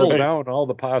you whittle down all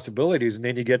the possibilities, and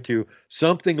then you get to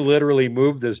something literally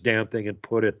moved this damn thing and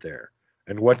put it there.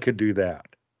 And what could do that?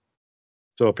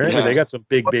 So apparently they got some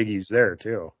big biggies there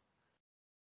too.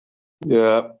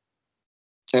 Yeah.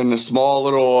 And a small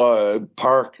little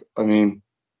park. I mean,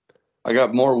 I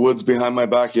got more woods behind my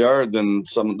backyard than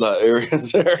some of the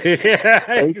areas there. Yeah,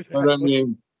 Right? exactly. But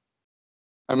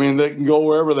I mean, they can go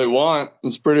wherever they want.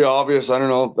 It's pretty obvious. I don't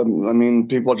know. I mean,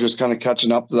 people are just kind of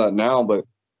catching up to that now. But if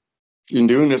you've been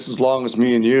doing this as long as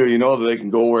me and you know that they can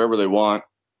go wherever they want.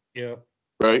 Yeah.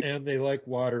 Right. And they like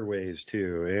waterways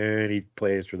too. Any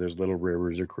place where there's little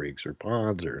rivers or creeks or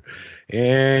ponds or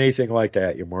anything like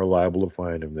that, you're more liable to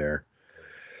find them there.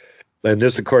 And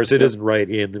this, of course, it isn't right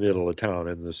in the middle of town,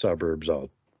 in the suburbs out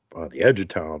on the edge of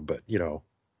town, but, you know,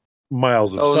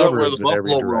 miles of suburbs in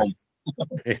every direction.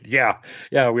 Yeah,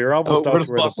 we were almost up to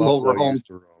where the buffalo used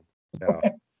to roam.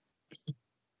 Yeah,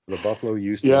 the buffalo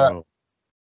used to roam.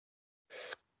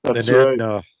 That's and then,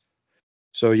 right.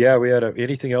 So yeah, we had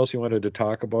anything else you wanted to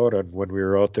talk about on when we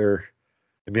were out there?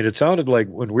 I mean, it sounded like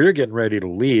when we were getting ready to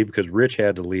leave, because Rich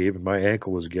had to leave and my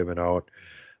ankle was giving out,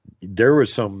 there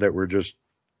was some that were just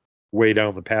way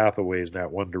down the path a ways in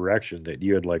that one direction that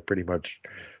you had like pretty much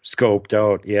scoped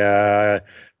out. Yeah,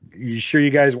 you sure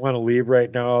you guys want to leave right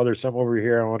now? There's some over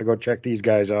here. I want to go check these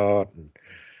guys out.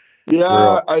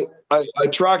 Yeah, I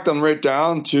tracked them right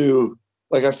down to,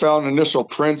 like, I found initial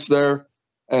prints there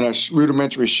and a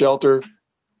rudimentary shelter,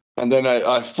 and then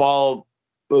I followed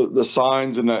the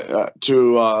signs and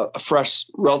to a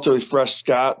relatively fresh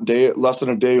scat, less than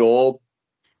a day old.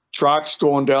 Tracks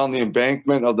going down the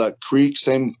embankment of that creek,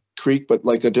 same creek, but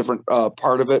like a different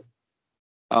part of it.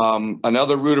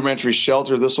 Another rudimentary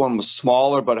shelter. This one was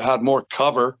smaller, but it had more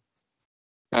cover.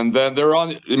 And then they're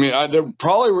on, I mean, they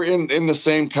probably were in the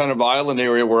same kind of island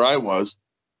area where I was,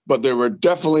 but they were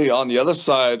definitely on the other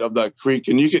side of that creek.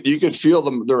 And you could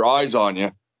feel their eyes on you,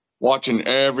 watching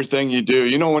everything you do.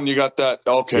 You know, when you got that,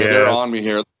 okay, they're on me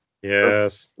here.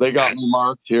 Yes. They got me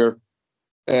marked here.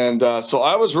 And so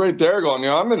I was right there going,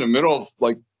 I'm in the middle of,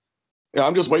 like,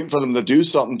 I'm just waiting for them to do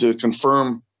something to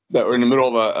confirm that we're in the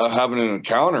middle of having an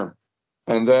encounter.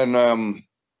 And then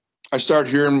I start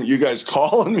hearing you guys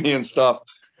calling me and stuff.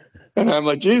 And I'm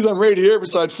like, geez, I'm right here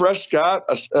beside fresh scat,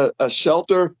 a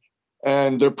shelter.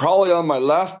 And they're probably on my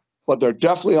left, but they're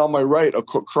definitely on my right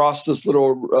across this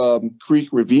little creek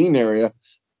ravine area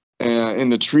in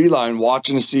the tree line,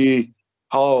 watching to see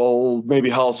how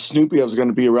Snoopy I was going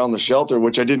to be around the shelter,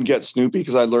 which I didn't get Snoopy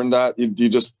because I learned that you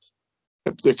just,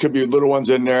 there could be little ones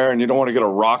in there and you don't want to get a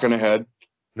rock in the head.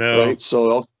 No. Right.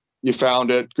 So you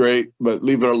found it. Great. But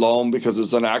leave it alone because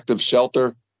it's an active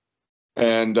shelter.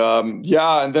 And and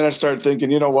then I started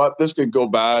thinking, you know what, this could go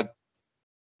bad.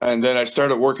 And then I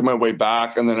started working my way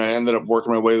back. And then I ended up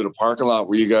working my way to the parking lot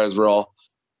where you guys were all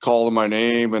calling my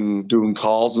name and doing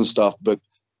calls and stuff. But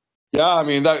yeah, I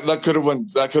mean, that could have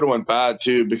went bad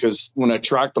too, because when I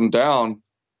tracked them down,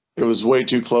 it was way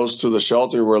too close to the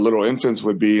shelter where little infants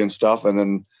would be and stuff. And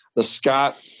then the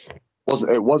scat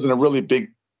wasn't a really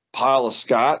big pile of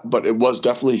scat, but it was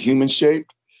definitely human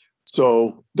shaped.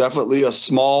 So definitely a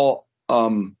small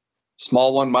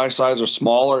one my size or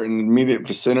smaller in the immediate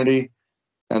vicinity.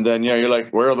 And then you're like,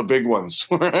 where are the big ones?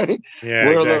 Right? Yeah,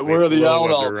 where are the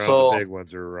adults? So the big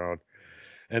ones are around.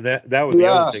 And that was the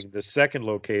other thing. The second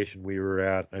location we were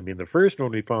at, I mean, the first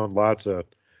one we found lots of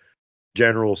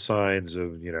general signs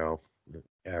of,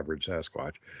 average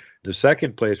Sasquatch. The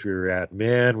second place we were at,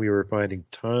 man, we were finding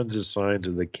tons of signs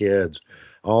of the kids,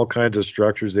 all kinds of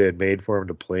structures they had made for them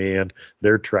to play in,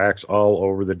 their tracks all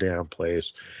over the damn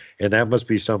place. And that must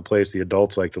be some place the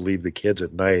adults like to leave the kids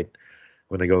at night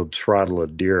when they go throttle a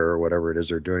deer or whatever it is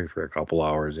they're doing for a couple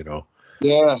hours, you know.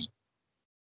 Yeah.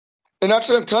 And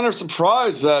actually, I'm kind of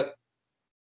surprised that,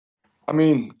 I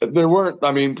mean, there weren't,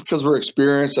 I mean, because we're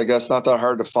experienced, I guess not that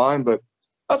hard to find, but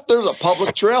there's a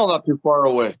public trail not too far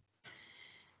away.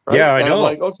 Right? Yeah, I and know. I'm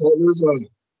like, okay,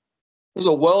 there's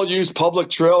a well-used public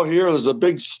trail here. There's a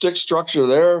big stick structure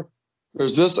there.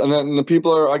 There's this, and then the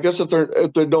people are, I guess if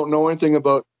they don't know anything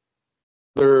about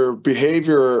their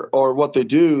behavior or what they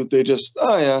do, they just,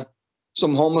 oh yeah,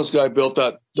 some homeless guy built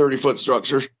that 30-foot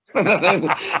structure.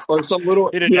 Or some little,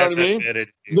 you know what I mean?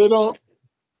 They don't,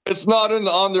 it's not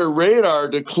on their radar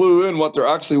to clue in what they're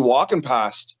actually walking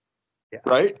past. Yeah.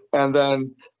 Right. And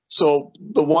then, so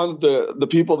the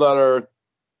people that are,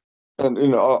 and, you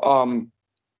know,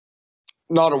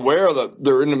 not aware that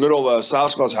they're in the middle of a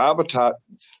Sasquatch habitat,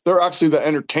 they're actually the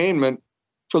entertainment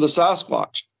for the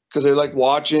Sasquatch, because they like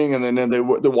watching, and then they're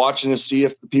watching to see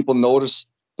if the people notice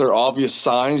their obvious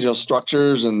signs, you know,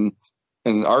 structures and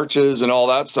arches and all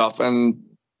that stuff. And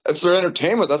it's their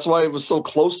entertainment. That's why it was so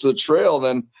close to the trail.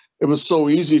 Then it was so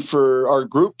easy for our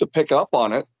group to pick up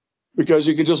on it, because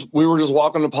we were just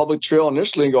walking the public trail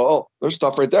initially and go, oh, there's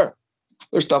stuff right there.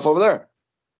 There's stuff over there.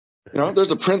 You know,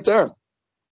 there's a print there.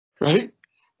 Right.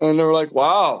 And they were like,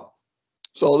 wow.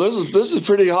 So this is a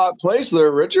pretty hot place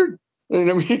there, Richard. And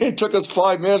I mean, it took us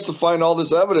 5 minutes to find all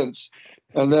this evidence.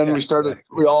 And then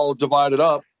we all divided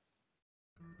up.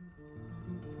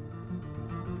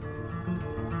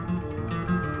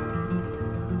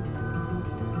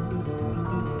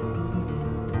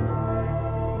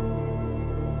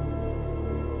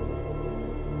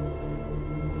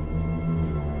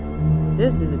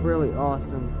 This is really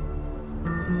awesome.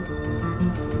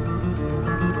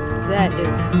 That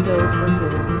is so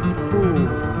freaking cool.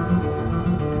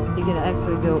 You can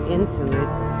actually go into it.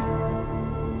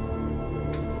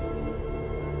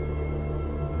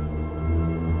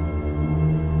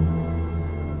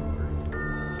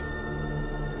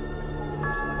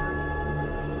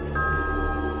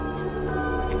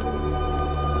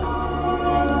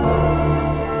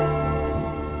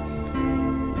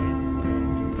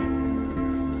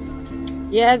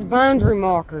 Yeah, it's boundary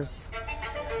markers.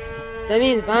 That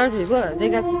means boundaries. Look, they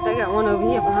got one over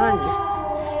here behind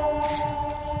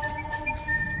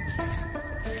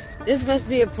you. This must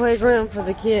be a playground for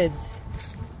the kids.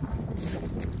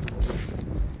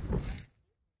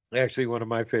 Actually, one of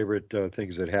my favorite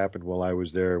things that happened while I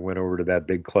was there, went over to that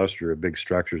big cluster of big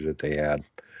structures that they had,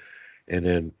 and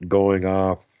then going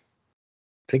off, I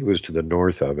think it was to the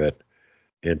north of it,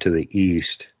 and to the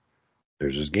east,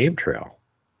 there's this game trail.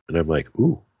 And I'm like,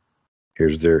 ooh,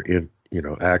 here's their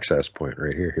access point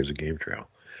right here. Here's a game trail.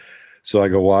 So I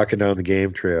go walking down the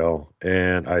game trail,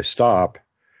 and I stop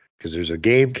because there's a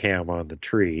game cam on the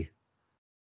tree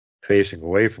facing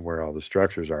away from where all the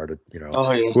structures are. To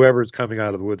whoever's coming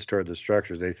out of the woods toward the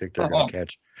structures, they think they're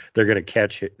going to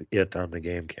catch it on the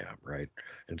game cam, right,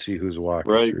 and see who's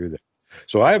walking through there.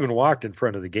 So I haven't walked in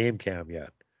front of the game cam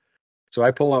yet. So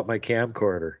I pull out my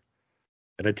camcorder.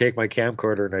 And I take my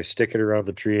camcorder and I stick it around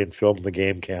the tree and film the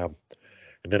game cam.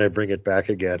 And then I bring it back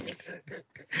again.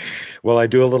 Well, I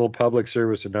do a little public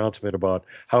service announcement about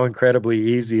how incredibly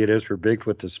easy it is for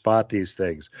Bigfoot to spot these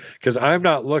things. Because I'm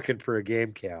not looking for a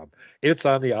game cam. It's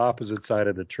on the opposite side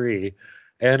of the tree.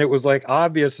 And it was like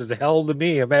obvious as hell to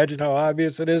me. Imagine how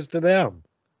obvious it is to them.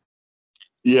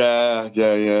 Yeah.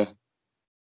 It's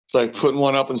like putting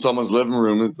one up in someone's living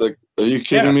room. It's like, are you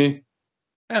kidding me?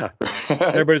 Yeah.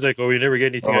 Everybody's like, oh, we never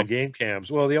get anything on game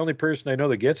cams. Well, the only person I know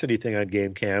that gets anything on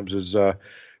game cams is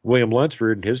William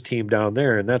Lunsford and his team down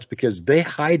there, and that's because they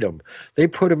hide them. They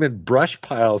put them in brush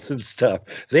piles and stuff.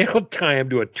 They don't tie them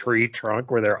to a tree trunk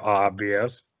where they're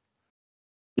obvious.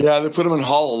 Yeah, they put them in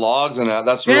hollow logs and that.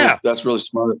 That's really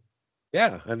smart.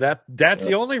 Yeah, and that's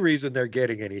the only reason they're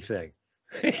getting anything.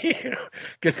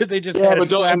 Because if they just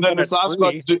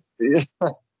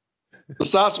the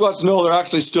Sasquatch know they're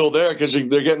actually still there because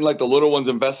they're getting like the little ones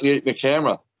investigating the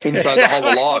camera inside the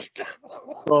hollow log.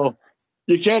 So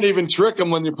you can't even trick them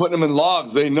when you're putting them in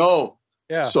logs. They know.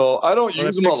 Yeah. So I don't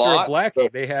use them a lot. Blackie,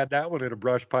 they had that one in a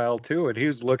brush pile too, and he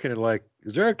was looking at like,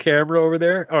 is there a camera over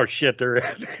there? Oh shit, there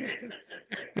is.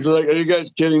 He's like, are you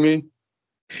guys kidding me?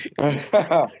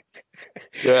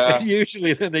 Yeah. And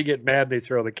usually then they get mad, they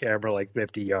throw the camera like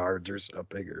 50 yards or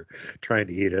something, or trying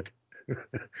to eat it.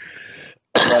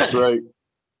 That's right.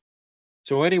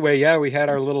 So anyway, yeah, we had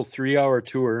our little 3-hour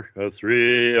tour. A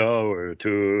 3-hour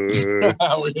tour.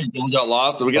 we got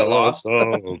lost. We got lost.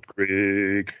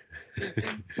 Creek.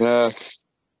 Yeah.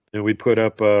 And we put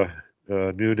up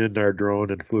Noon in our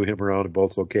drone and flew him around in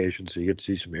both locations so you could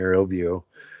see some aerial view.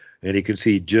 And you can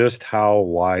see just how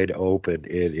wide open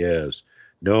it is.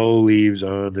 No leaves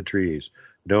on the trees.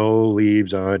 No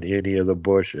leaves on any of the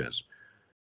bushes.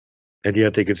 And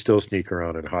yet they can still sneak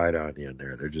around and hide on you in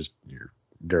there.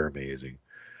 They're amazing.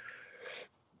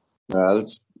 Yeah,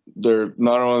 they're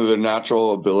not only their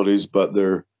natural abilities, but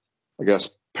their, I guess,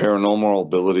 paranormal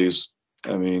abilities.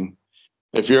 I mean,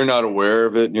 if you're not aware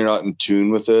of it and you're not in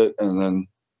tune with it, and then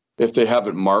if they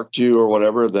haven't marked you or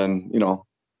whatever, then,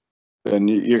 then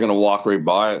you're going to walk right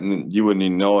by it and you wouldn't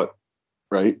even know it.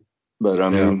 Right. But I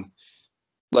mean,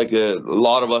 like a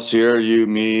lot of us here, you,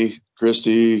 me,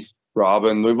 Christy,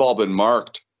 Robin, we've all been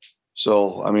marked.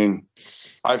 So, I mean,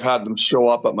 I've had them show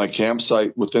up at my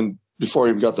campsite before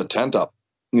you even got the tent up,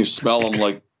 and you smell them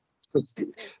like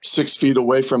 6 feet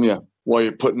away from you while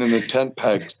you're putting in the tent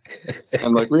pegs.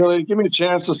 I'm like, really? Give me a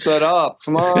chance to set up.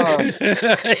 Come on.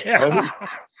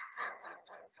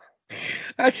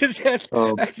 I just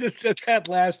said that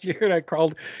last year, and I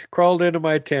crawled into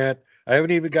my tent. I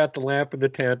haven't even got the lamp in the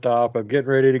tent off. I'm getting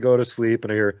ready to go to sleep,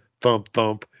 and I hear thump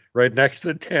thump right next to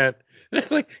the tent. And I'm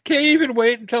like, can't even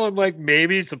wait until I'm like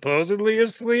maybe supposedly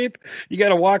asleep. You got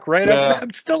to walk right up.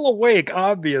 I'm still awake,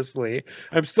 obviously.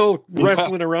 I'm still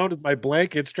wrestling around with my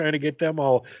blankets trying to get them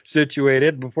all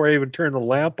situated before I even turn the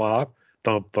lamp off.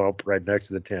 Thump thump right next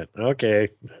to the tent. Okay,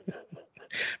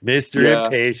 Mr.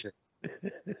 Impatient.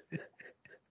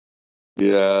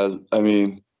 Yeah, I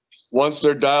mean, once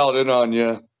they're dialed in on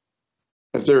you,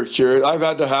 if they're curious, I've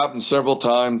had to happen several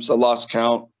times. I lost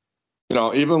count.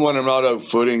 Even when I'm not out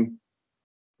footing,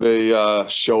 they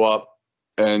show up,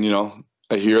 and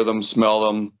I hear them,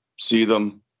 smell them, see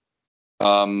them.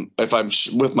 If I'm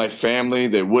with my family,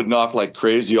 they would knock like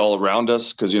crazy all around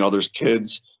us because there's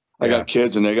kids. I got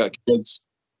kids, and they got kids.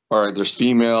 Or there's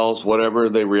females, whatever.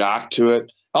 They react to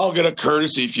it. I'll get a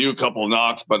courtesy few couple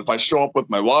knocks, but if I show up with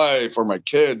my wife or my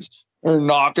kids, they're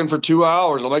knocking for 2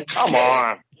 hours. I'm like, come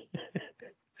on.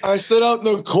 I sit out in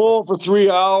the cold for 3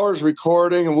 hours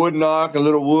recording and would knock, a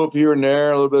little whoop here and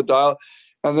there, a little bit of dial.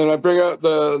 And then I bring out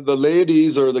the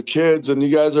ladies or the kids, and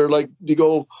you guys are like, you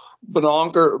go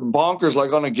bonkers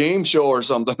like on a game show or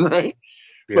something, right?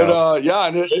 Yeah. But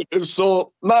and it was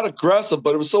so not aggressive,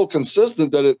 but it was so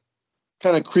consistent that it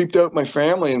kind of creeped out my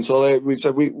family. And so we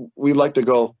said we like to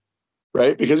go,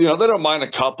 right? Because they don't mind a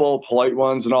couple polite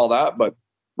ones and all that, but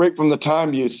right from the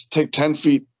time you take 10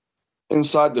 feet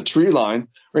inside the tree line,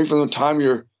 right from the time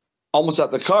you're almost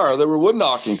at the car, they were wood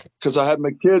knocking because I had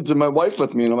my kids and my wife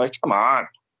with me, and I'm like, come on.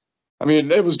 I mean,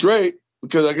 it was great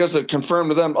because I guess it confirmed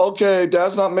to them, okay,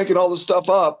 Dad's not making all this stuff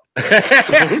up.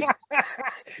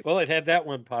 Well, it had that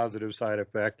one positive side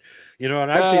effect, and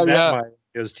I've seen that my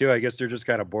is too. I guess they're just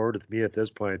kind of bored with me at this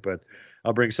point, but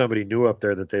I'll bring somebody new up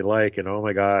there that they like, and oh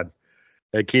my God,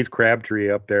 had Keith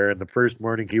Crabtree up there, and the first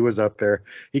morning he was up there,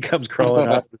 he comes crawling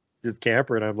out with his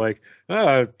camper, and I'm like,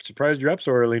 oh, surprised you're up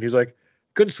so early, and he's like,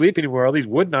 couldn't sleep anymore. All these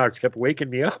wood knocks kept waking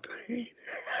me up.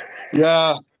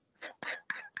 Yeah.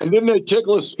 And then they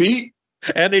tickle his feet.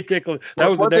 And they tickle. That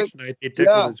was the next night. They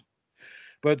tickled his.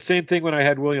 But same thing when I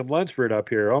had William Lunsford up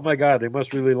here. Oh my God, they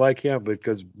must really like him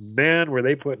because man, were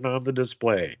they putting on the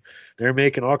display. They're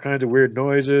making all kinds of weird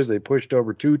noises. They pushed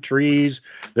over 2 trees.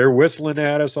 They're whistling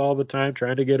at us all the time,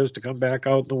 trying to get us to come back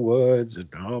out in the woods. And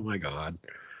oh my God.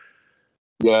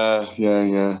 Yeah.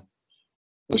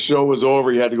 The show was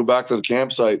over. You had to go back to the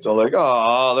campsite. So like,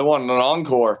 oh, they wanted an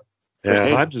encore.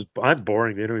 Yeah, I'm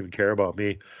boring. They don't even care about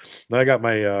me. I got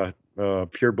my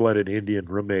pure-blooded Indian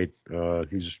roommate.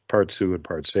 He's part Sioux and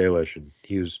part Salish, and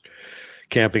he was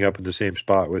camping up in the same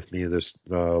spot with me this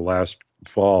last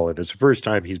fall, and it's the first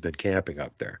time he's been camping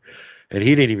up there. And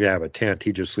he didn't even have a tent.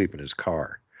 He just sleep in his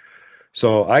car.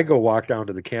 So I go walk down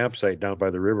to the campsite down by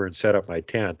the river and set up my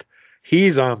tent.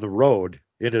 He's on the road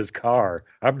in his car.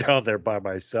 I'm down there by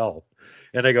myself.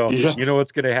 And I go, You know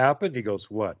what's going to happen? He goes,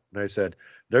 what? And I said,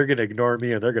 they're going to ignore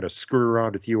me and they're going to screw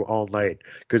around with you all night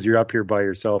because you're up here by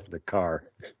yourself in the car.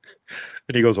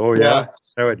 And he goes, oh, yeah?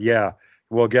 I went, yeah.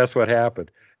 Well, guess what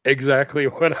happened? Exactly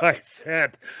what I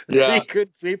said. Yeah. He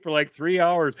couldn't sleep for like 3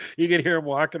 hours. You could hear him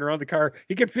walking around the car.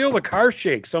 He could feel the car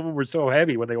shake. Some of them were so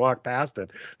heavy when they walked past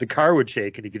it. The car would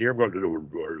shake and he could hear him going,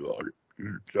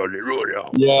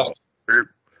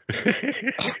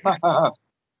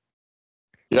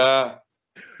 yeah.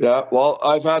 Yeah, well,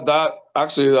 I've had that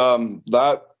actually. I'm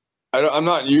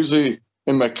not usually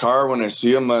in my car when I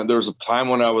see them. There was a time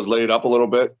when I was laid up a little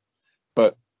bit,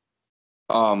 but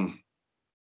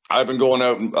I've been going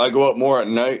out. I go out more at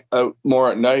night. I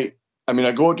mean,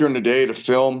 I go out during the day to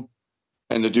film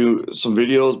and to do some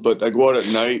videos, but I go out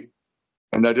at night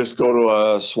and I just go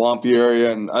to a swampy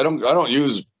area, and I don't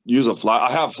use a flash.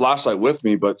 I have a flashlight with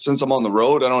me, but since I'm on the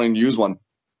road, I don't even use one,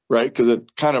 right? Because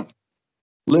it kind of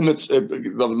limits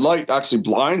the light actually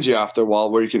blinds you after a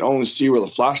while, where you can only see where the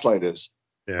flashlight is.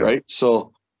 Yeah. Right.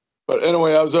 So, but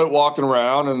anyway, I was out walking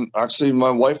around, and actually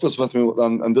my wife was with me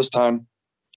on this time,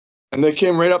 and they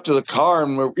came right up to the car,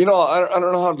 and we're, I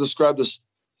don't know how to describe this.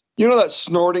 You know that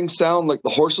snorting sound like the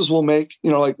horses will make,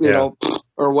 like,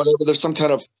 or whatever. There's some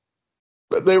kind of,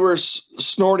 they were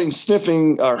snorting,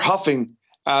 sniffing, or huffing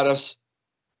at us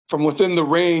from within the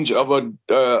range of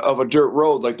a dirt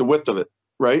road, like the width of it,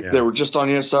 right? Yeah. They were just on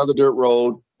the inside of the dirt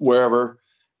road, wherever,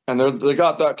 and they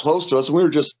got that close to us, and we were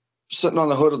just sitting on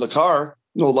the hood of the car,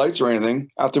 no lights or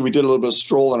anything, after we did a little bit of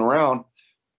strolling around,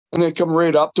 and they come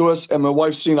right up to us, and my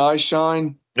wife's seen eye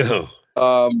shine. Yeah,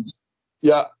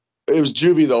 it was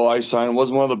juvie though, eye shine. It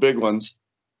wasn't one of the big ones.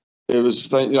 It was,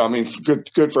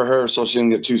 good for her, so she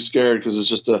didn't get too scared, because it's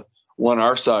just a one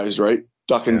our size, right?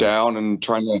 Ducking down and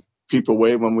trying to keep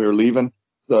away when we were leaving.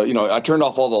 I turned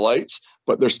off all the lights,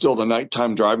 but there's still the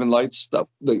nighttime driving lights that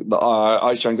the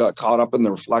eye shine got caught up in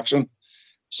the reflection.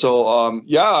 So,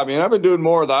 I've been doing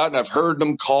more of that, and I've heard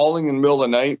them calling in the middle of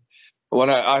the night. When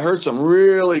I heard some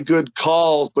really good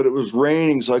calls, but it was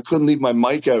raining, so I couldn't leave my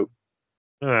mic out.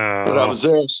 But I was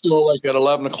there still like at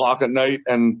 11 o'clock at night,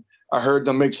 and I heard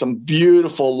them make some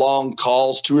beautiful long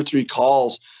calls, 2 or 3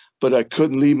 calls, but I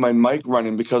couldn't leave my mic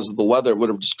running because of the weather. It would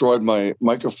have destroyed my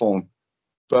microphone.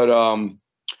 But,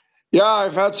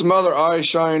 I've had some other eye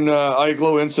shine, eye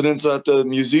glow incidents at the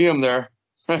museum there.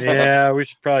 Yeah, we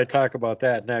should probably talk about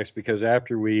that next, because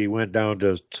after we went down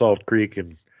to Salt Creek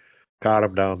and caught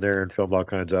him down there and filmed all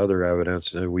kinds of other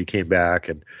evidence, and we came back,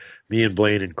 and me and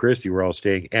Blayne and Christy were all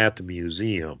staying at the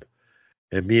museum,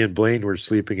 and me and Blayne were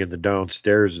sleeping in the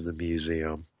downstairs of the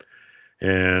museum.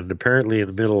 And apparently in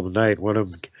the middle of the night, one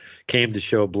of them came to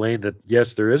show Blayne that,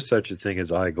 yes, there is such a thing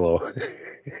as eye glow.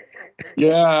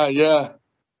 Yeah.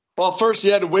 Well, first he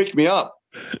had to wake me up.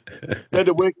 He had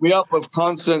to wake me up with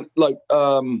constant, like,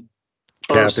 or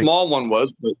a small one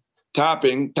was, but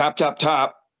tapping, tap, tap,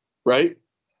 tap, right?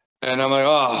 And I'm like,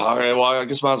 oh, okay, well, I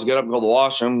guess I might as well get up and go to the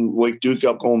washroom, wake Duke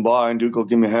up going by, and Duke will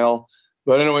give me hell.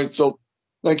 But anyway, so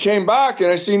I came back,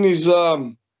 and I seen these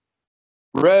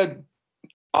red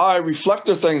eye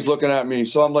reflector things looking at me.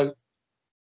 So I'm like,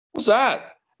 what's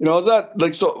that? Is that,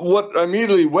 like, so what I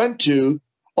immediately went to,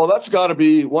 that's got to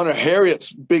be one of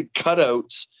Harriet's big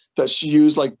cutouts that she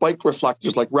used, like bike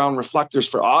reflectors, like round reflectors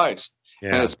for eyes.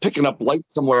 Yeah. And it's picking up light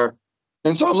somewhere.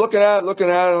 And so I'm looking at it,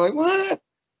 and I'm like, what?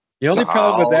 The only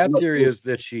problem with that theory is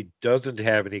that she doesn't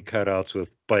have any cutouts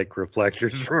with bike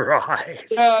reflectors for her eyes.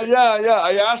 Yeah.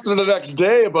 I asked her the next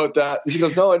day about that. And she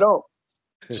goes, no, I don't.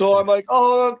 So I'm like,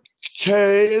 oh,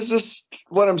 okay, is this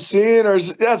what I'm seeing? Or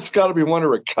it's got to be one of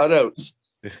her cutouts.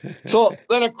 So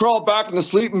then I crawled back in the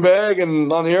sleeping bag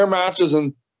and on the air mattress,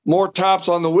 and more taps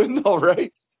on the window,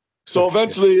 right? So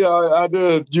eventually I had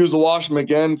to use the washroom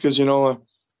again, because,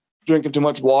 drinking too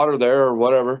much water there or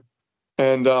whatever.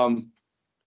 And then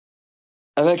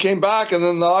I came back, and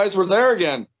then the eyes were there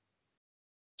again.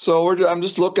 So I'm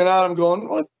just looking at them going,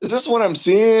 what is this what I'm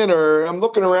seeing? Or I'm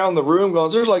looking around the room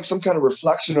going, there's like some kind of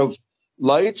reflection of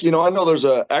lights. I know there's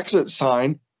an exit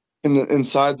sign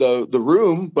inside the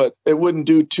room, but it wouldn't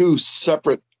do 2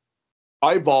 separate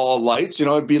eyeball lights.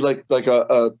 It'd be like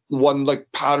a one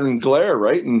like pattern glare,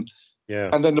 right? And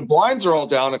then the blinds are all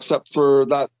down except for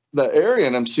that area,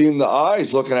 and I'm seeing the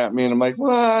eyes looking at me, and I'm like,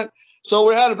 what? So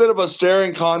we had a bit of a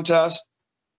staring contest.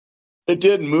 It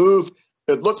did move.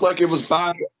 It looked like it was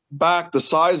back the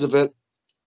size of it.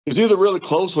 It was either really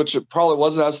close, which it probably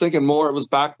wasn't. I was thinking more it was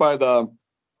back by the. All right,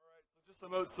 so just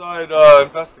some outside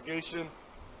investigation.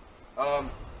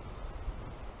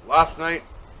 Last night,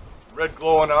 red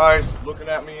glowing eyes looking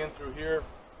at me in through here.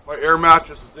 My air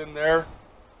mattress is in there.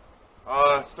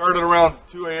 Started around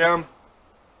 2 a.m.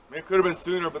 Maybe it could have been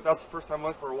sooner, but that's the first time I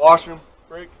went for a washroom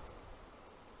break.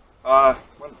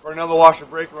 Went for another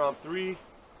washroom break around 3.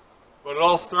 But it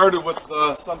all started with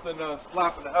something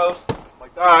slapping the house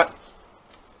like that.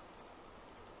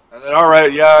 And then, all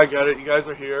right, yeah, I get it. You guys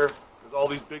are here. There's all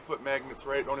these Bigfoot magnets,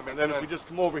 right? And then if we just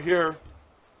come over here.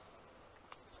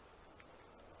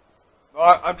 No,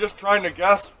 I'm just trying to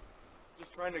guess.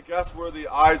 Just trying to guess where the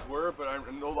eyes were, but I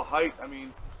know the height. I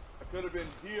mean, it could have been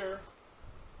here,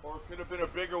 or it could have been a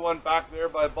bigger one back there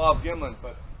by Bob Gimlin.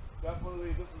 But definitely,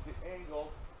 this is the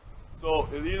angle. So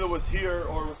it either was here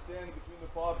or was standing between the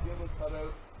Bob Gimlin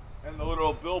cutout and the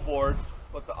little billboard,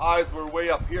 but the eyes were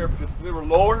way up here because if they were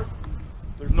lower,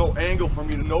 there's no angle for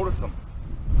me to notice them.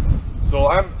 So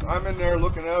I'm in there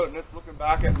looking out, and it's looking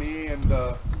back at me, and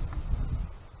I'm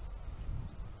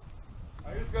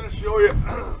just gonna show you.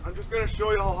 I'm just gonna show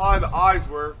you how high the eyes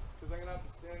were, because I'm gonna have to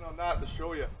stand on that to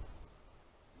show you.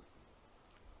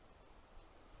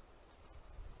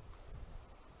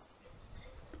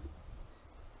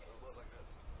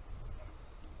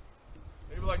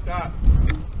 like that.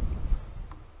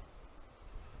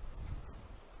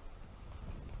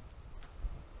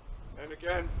 And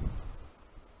again,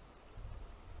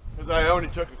 because I only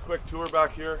took a quick tour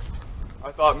back here,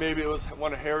 I thought maybe it was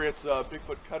one of Harriet's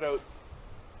Bigfoot cutouts,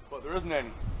 but there isn't any.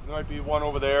 There might be one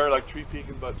over there, like tree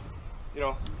peeking, but you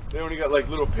know, they only got like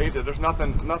little painted. There's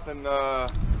nothing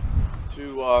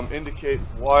to indicate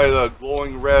why the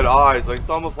glowing red eyes. Like it's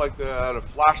almost like they had a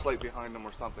flashlight behind them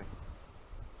or something.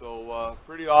 So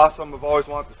pretty awesome. I've always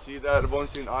wanted to see that. I've only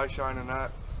seen eye shine in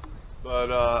that,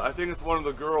 but I think it's one of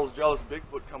the girls jealous of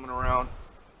Bigfoot coming around,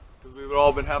 because we've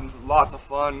all been having lots of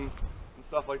fun and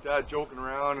stuff like that, joking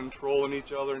around and trolling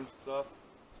each other and stuff.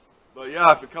 But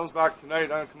yeah, if it comes back tonight, I'm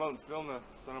gonna come out and film the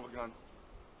son of a gun.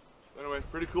 Anyway,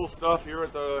 pretty cool stuff here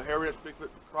at the Harriet's Bigfoot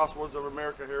Crossroads of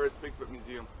America Harriet's Bigfoot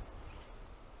Museum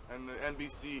and the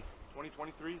NBC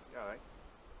 2023. Yeah, right.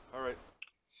 All right.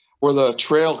 Where the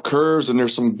trail curves and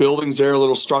there's some buildings there,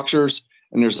 little structures,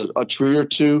 and there's a tree or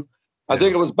two. I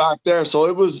think it was back there, so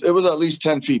it was at least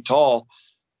 10 feet tall.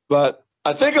 But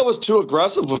I think I was too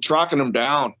aggressive with tracking them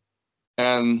down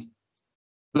and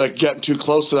like getting too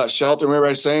close to that shelter. Remember I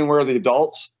was saying where are the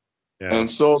adults? Yeah. And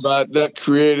so that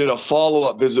created a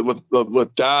follow-up visit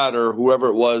with Dad or whoever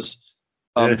it was,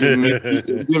 giving me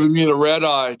the red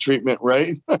eye treatment,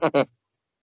 right?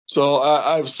 So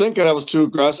I was thinking I was too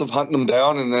aggressive hunting them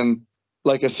down, and then,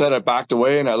 like I said, I backed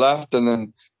away and I left, and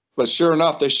then, but sure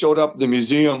enough, they showed up at the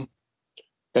museum,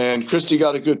 and Christy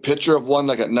got a good picture of one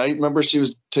like at night. Remember, she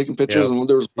was taking pictures, and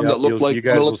there was one that looked like you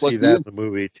guys will see like that in the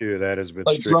movie too. That has been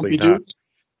like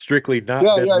strictly not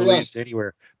been released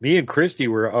anywhere. Me and Christy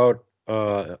were out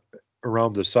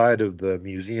around the side of the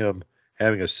museum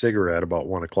having a cigarette about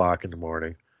 1 o'clock in the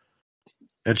morning,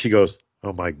 and she goes,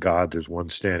 "Oh my God, there's one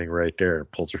standing right there,"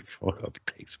 and pulls her phone up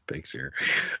and takes a picture.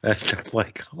 And I'm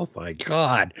like, "Oh my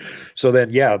God." So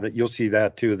then, yeah, you'll see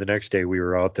that too. The next day we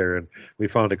were out there and we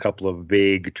found a couple of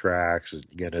big tracks.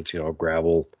 Again, it's,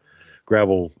 gravel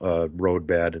road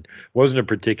bed. And it wasn't a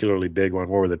particularly big one.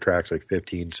 What were the tracks, like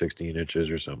 15, 16 inches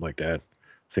or something like that?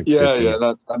 I think 15. Yeah.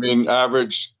 That's, I mean,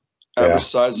 average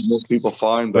size that most people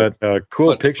find. But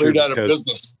cool picture out of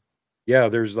business. Yeah,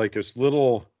 there's like this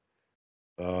little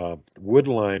wood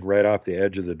line right off the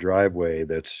edge of the driveway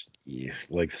that's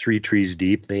like 3 trees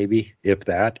deep, maybe, if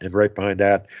that, and right behind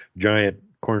that, giant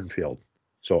cornfield,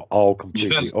 so all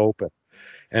completely open.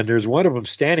 And there's one of them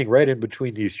standing right in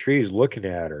between these trees looking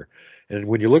at her, and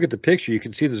when you look at the picture you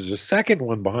can see there's a second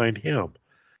one behind him,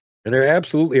 and there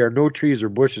absolutely are no trees or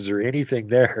bushes or anything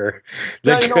there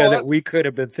that we could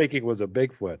have been thinking was a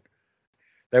Bigfoot.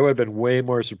 That would have been way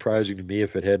more surprising to me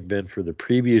if it hadn't been for the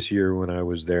previous year when I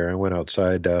was there. I went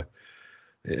outside,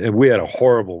 and we had a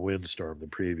horrible windstorm the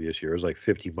previous year. It was like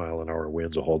 50-mile-an-hour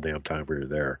winds the whole damn time we were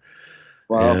there.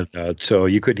 Wow. And so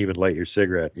you couldn't even light your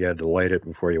cigarette. You had to light it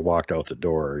before you walked out the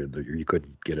door. You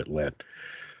couldn't get it lit.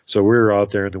 So we were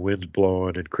out there, and the wind's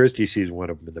blowing, and Christy sees one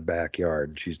of them in the backyard,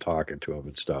 and she's talking to him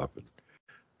and stuff. And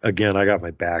again, I got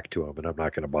my back to him, and I'm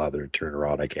not going to bother to turn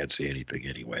around. I can't see anything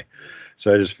anyway.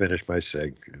 So I just finished my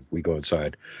cig. We go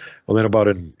inside. Well, then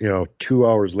about 2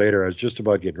 hours later, I was just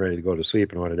about getting ready to go to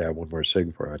sleep and wanted to have one more cig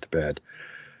before I went to bed.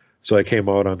 So I came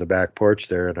out on the back porch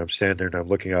there, and I'm standing there, and I'm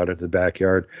looking out into the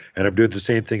backyard, and I'm doing the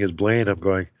same thing as Blayne. I'm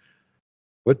going,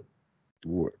 what?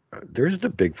 There isn't a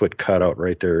Bigfoot cutout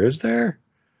right there, is there?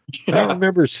 Yeah. I don't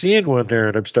remember seeing one there,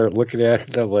 and I'm starting looking at it,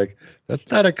 and I'm like,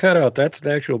 that's not a cutout. That's an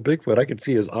actual Bigfoot. I can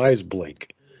see his eyes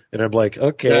blink. And I'm like,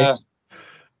 okay. Yeah.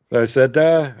 I said,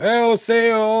 I'm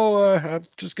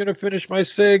just going to finish my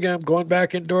cig. I'm going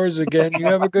back indoors again. You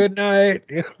have a good night.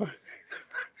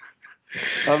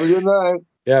 Have a good night.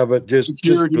 Yeah, but just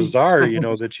bizarre,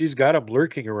 that she's got them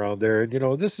lurking around there.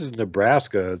 And, this is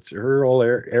Nebraska. It's her whole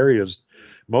area's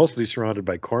mostly surrounded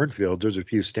by cornfields. There's a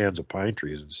few stands of pine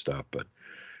trees and stuff, but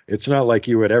it's not like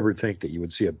you would ever think that you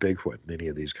would see a Bigfoot in any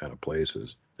of these kind of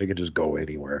places. They can just go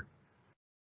anywhere.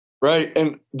 Right.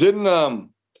 And didn't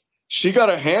she got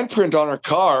a handprint on her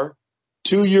car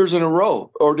 2 years in a row,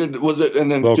 or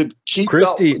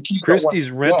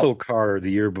Christy's rental car the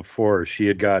year before, she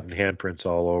had gotten handprints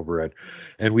all over it,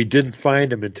 and we didn't find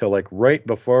them until like right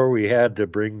before we had to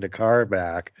bring the car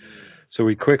back. So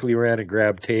we quickly ran and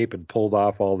grabbed tape and pulled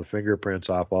off all the fingerprints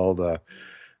off all the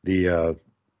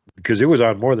because it was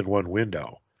on more than one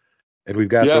window, and we've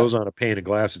got those on a pane of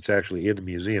glass. It's actually in the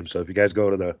museum. So if you guys go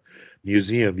to the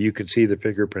museum, you can see the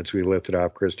fingerprints we lifted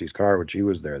off Christy's car when she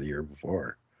was there the year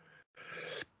before.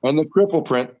 And the cripple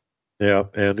print. Yeah,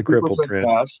 and the cripple print.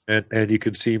 And you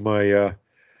can see my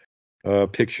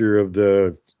picture of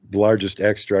the largest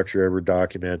X structure ever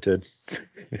documented.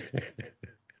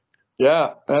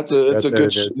 Yeah, it's a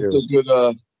good.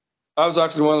 That was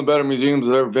actually one of the better museums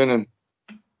I've ever been in.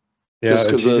 Yeah, Just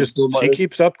and 'cause she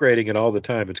keeps upgrading it all the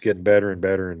time. It's getting better and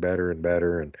better and better and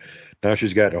better. And now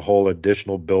she's got a whole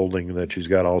additional building that she's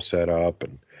got all set up,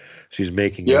 and she's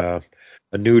making Yep.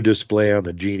 a new display on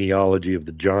the genealogy of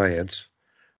the giants,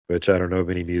 which I don't know of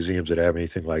any museums that have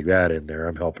anything like that in there.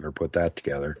 I'm helping her put that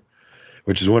together,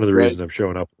 which is one of the Right. reasons I'm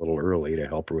showing up a little early to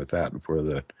help her with that before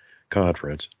the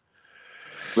conference.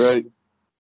 Right.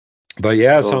 But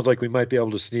yeah, it So, sounds like we might be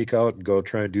able to sneak out and go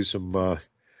try and do some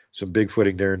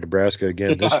bigfooting there in Nebraska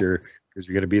again this year, because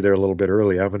you're going to be there a little bit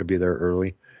early. I'm going to be there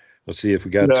early. We'll see if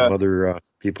we got some yeah, other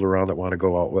people around that want to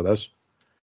go out with us.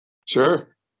 sure.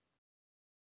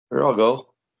 Here I'll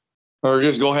go. Or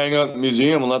just go hang out at the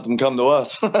museum and let them come to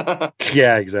us. But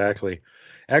Yeah, exactly.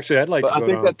 Actually, I'd like to I go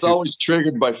think down that's to. always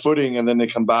triggered by footing, and then they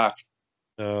come back.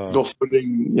 Go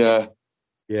footing, yeah.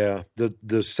 Yeah,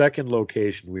 the second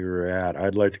location we were at,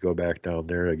 I'd like to go back down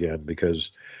there again,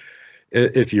 because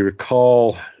if you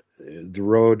recall, the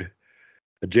road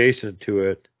adjacent to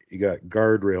it, you got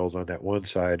guardrails on that one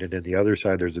side, and then the other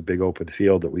side there's a big open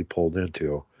field that we pulled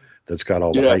into that's got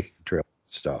all the Yeah, hiking trail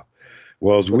stuff.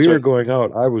 Well, as we that's were right. going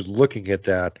out, I was looking at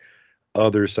that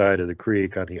other side of the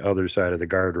creek on the other side of the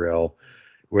guardrail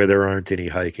where there aren't any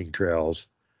hiking trails,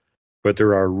 but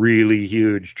there are really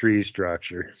huge tree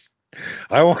structures.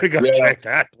 I want to go Yeah, check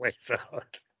that place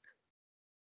out.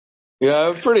 yeah,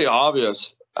 it's pretty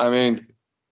obvious. I mean,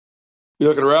 you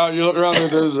look around,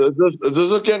 is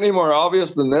this getting any more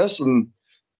obvious than this? And,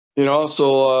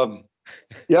 so,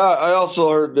 yeah, I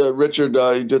also heard Richard,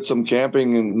 he did some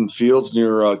camping in fields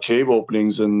near cave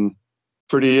openings, and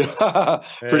pretty,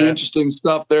 pretty Yeah, interesting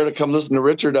stuff there to come listen to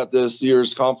Richard at this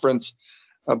year's conference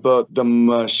about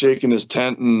them shaking his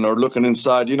tent or looking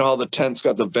inside. You know how the tent's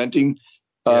got the venting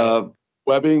yeah.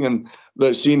 webbing, and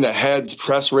they've seen the heads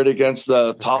press right against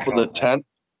the top of the tent,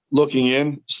 looking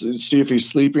in, see if he's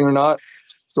sleeping or not.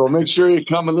 So make sure you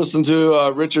come and listen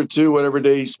to Richard too, whatever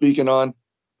day he's speaking on.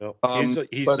 No,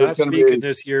 he's But it's not going to speaking be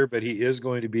this year, but he is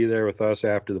going to be there with us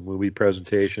after the movie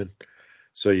presentation,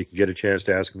 so you can get a chance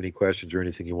to ask him any questions or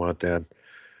anything you want then.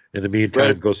 In the meantime,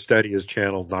 right, go study his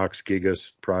channel, Nox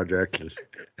Gigas Project, and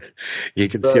you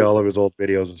can see right. all of his old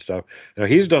videos and stuff. Now,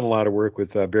 he's done a lot of work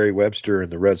with Barry Webster and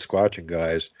the Red Squatching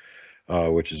guys,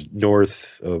 which is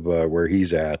north of where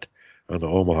he's at on the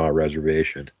Omaha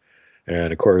reservation.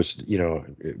 And of course,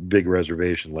 big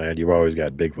reservation land, you've always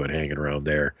got Bigfoot hanging around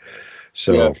there.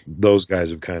 Yeah, So those guys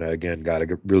have kind of, again, got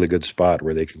a really good spot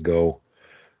where they can go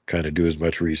kind of do as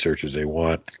much research as they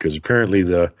want, because apparently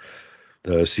the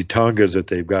Sitongas that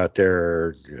they've got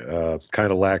there are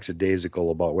kind of lackadaisical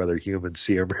about whether humans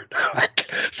see them or not.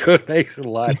 So it makes it a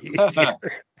lot easier.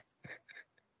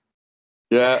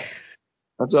 yeah,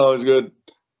 that's always good.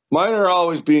 Mine are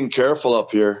always being careful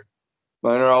up here.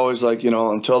 Mine are always like,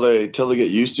 until they get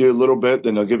used to you a little bit,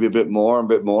 then they'll give you a bit more and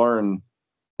bit more, and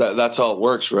that's how it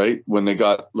works, right? When they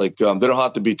got they don't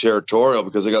have to be territorial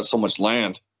because they got so much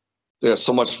land, they got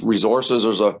so much resources.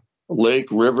 There's a lake,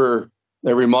 river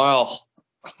every mile,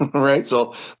 right?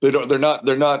 So they're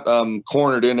not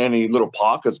cornered in any little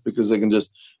pockets, because they can just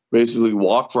basically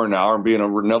walk for an hour and be in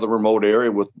another remote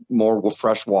area with more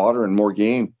fresh water and more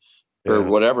game or Yeah,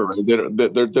 whatever. Right?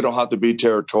 They don't have to be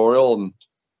territorial, and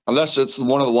unless it's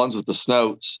one of the ones with the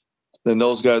snouts, then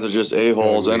those guys are just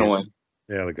a-holes Gugglies. anyway.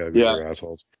 Yeah, the Gugglies Yeah, are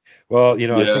assholes. Well, I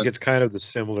yeah, think it's kind of the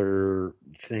similar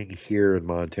thing here in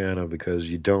Montana, because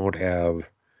you don't have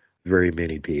very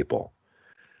many people,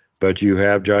 but you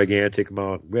have gigantic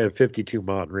we have 52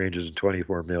 mountain ranges and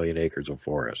 24 million acres of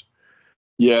forest,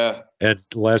 yeah, and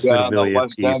less than a yeah. No, million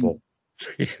West End. people.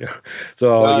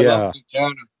 So Yeah, I love yeah,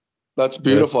 Montana. That's the,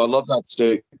 beautiful. I love that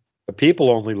state. the people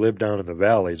only live down in the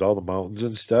valleys, all the mountains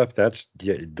and stuff. That's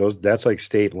like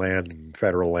state land and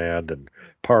federal land and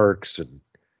parks, and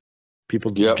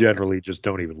people Yep. generally just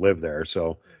don't even live there.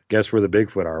 So guess where the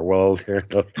Bigfoot are? Well, they're in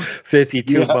the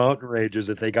 52 Yeah. mountain ranges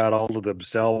that they got all to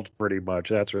themselves pretty much.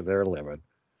 That's where they're living.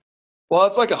 Well,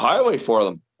 it's like a highway for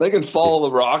them. They can follow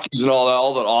the Rockies and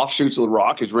all the offshoots of the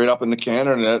Rockies right up into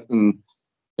Canada and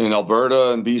in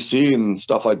Alberta and BC and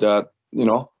stuff like that.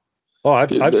 Oh,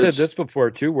 I've said It's this before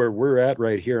too. Where we're at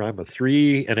right here, I'm a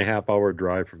 3.5 hour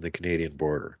drive from the Canadian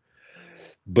border.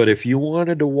 But if you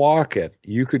wanted to walk it,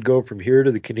 you could go from here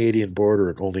to the Canadian border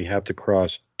and only have to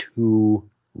cross 2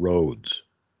 roads.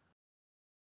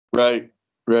 right,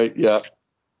 right. Yeah,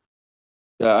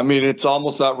 yeah. I mean, it's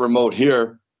almost that remote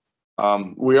here.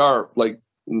 We are like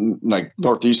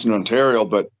northeastern Ontario,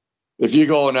 but if you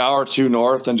go an hour or two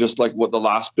north and just like what the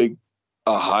last big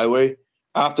highway,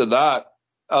 after that,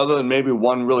 other than maybe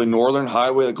one really northern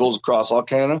highway that goes across all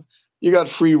Canada, you got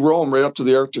free roam right up to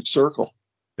the Arctic Circle.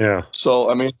 Yeah. So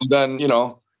I mean, then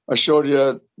I showed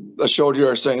you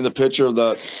or sent you the picture of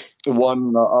the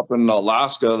one up in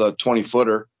Alaska, the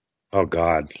 20-footer. Oh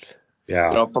God. Yeah.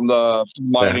 From the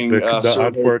mining The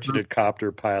survey. unfortunate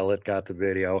copter pilot got the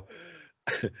video.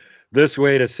 This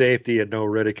way to safety and no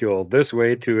ridicule. This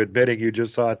way to admitting you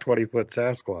just saw a 20-foot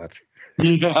Sasquatch.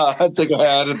 Yeah, I think I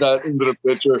added that into the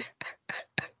picture.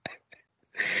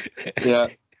 Yeah.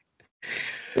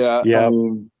 Yeah. Yeah. I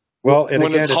mean, Well, and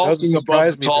when again, it's it doesn't hulking above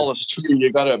surprise the me. tallest tree,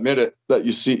 you got to admit it, that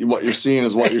you see what you're seeing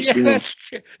is what you're seeing.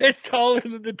 It's taller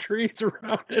than the trees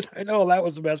around it. I know, that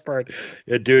was the best part.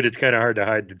 Yeah, dude, it's kind of hard to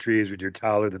hide the trees when you're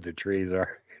taller than the trees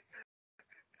are.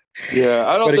 Yeah,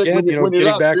 I don't But think again, when you're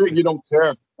that big, you don't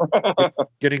care.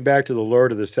 Getting back to the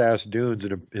Lord of the Sass Dunes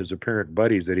and his apparent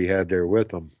buddies that he had there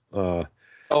with him. Oh,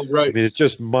 I right. mean, it's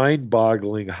just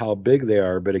mind-boggling how big they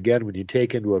are. But again, when you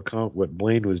take into account what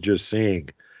Blayne was just saying,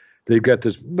 they've got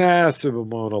this massive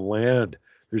amount of land.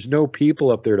 There's no people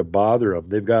up there to bother them.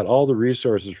 They've got all the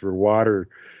resources for water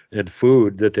and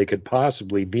food that they could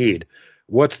possibly need.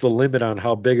 What's the limit on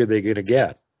how big are they going to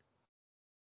get?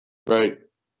 Right.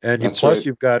 And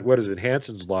you've got, what is it,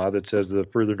 Hansen's law that says the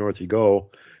further north you go,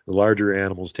 the larger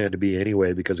animals tend to be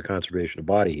anyway because of conservation of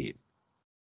body heat.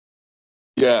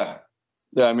 Yeah.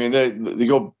 Yeah, I mean, they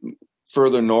go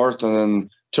further north, and then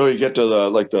until you get to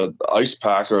the ice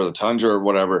pack or the tundra or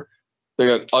whatever, they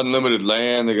got unlimited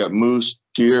land. They got moose,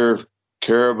 deer,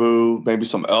 caribou, maybe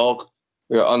some elk.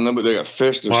 They got unlimited. They got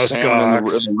fish. There's salmon in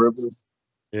the rivers.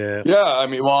 Yeah. Yeah, I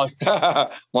mean, well,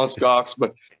 muskox,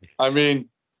 but I mean,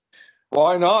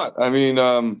 why not? I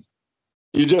mean,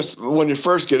 you just, when you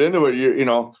first get into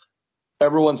it,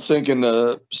 everyone's thinking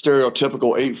the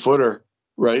stereotypical 8-footer,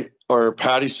 right, or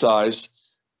patty size,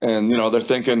 and they're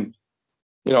thinking,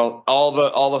 all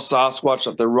the Sasquatch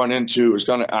that they run into is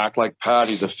going to act like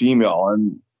Patty, the female,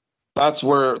 and that's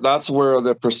where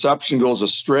the perception goes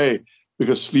astray,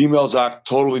 because females act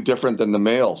totally different than the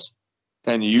males,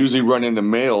 and you usually run into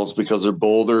males because they're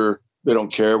bolder, they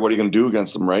don't care, what are you going to do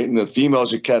against them, right? And the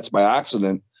females you catch by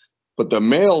accident, but the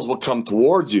males will come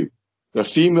towards you. The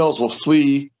females will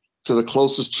flee to the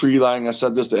closest tree line. I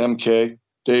said this to MK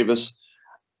Davis,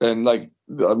 and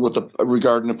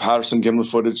regarding the Patterson gimlet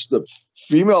footage, the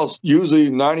females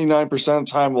usually 99% of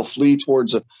the time will flee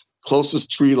towards the closest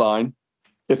tree line.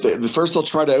 If first they'll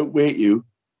try to outweight you,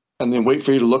 and then wait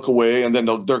for you to look away, and then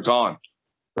they're gone,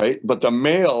 right? But the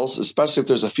males, especially if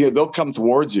there's a female, they'll come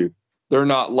towards you. They're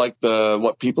not like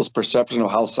what people's perception of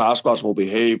how Sasquatch will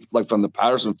behave, like from the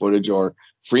Patterson footage or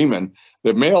Freeman.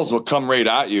 The males will come right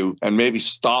at you and maybe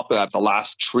stop at the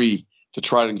last tree to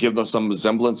try to give them some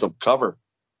semblance of cover,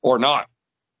 or not.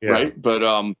 Yeah. Right.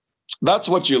 But that's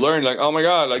what you learn. Like, oh my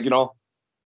God,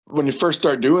 when you first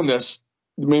start doing this,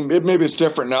 I mean, maybe it's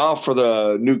different now for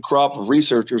the new crop of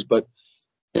researchers, but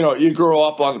you grow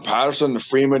up on the Patterson, the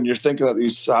Freeman, you're thinking that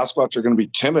these Sasquatch are going to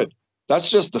be timid. That's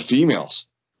just the females.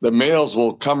 The males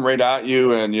will come right at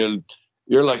you, and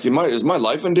you're like, is my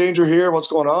life in danger here? What's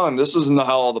going on? This isn't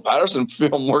how all the Patterson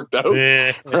film worked out,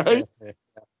 right?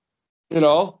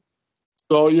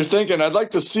 So you're thinking, I'd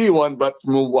like to see one, but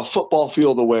from a football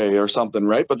field away or something,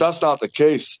 right? But that's not the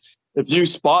case. If you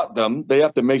spot them, they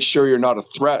have to make sure you're not a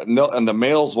threat, and the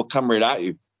males will come right at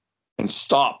you and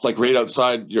stop, like right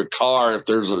outside your car. If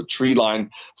there's a tree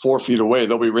line 4 feet away,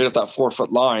 they'll be right at that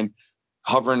 4-foot line,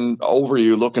 hovering over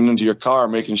you, looking into your car,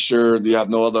 making sure you have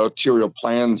no other arterial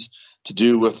plans to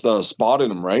do with spotting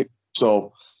them, right?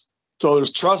 So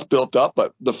there's trust built up,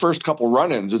 but the first couple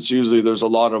run-ins, it's usually there's a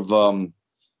lot of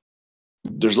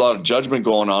judgment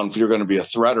going on if you're going to be a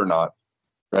threat or not,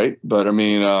 right? But I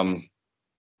mean,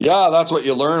 that's what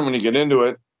you learn when you get into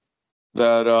it,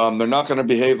 that they're not going to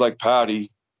behave like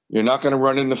Patty. You're not going to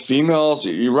run into females.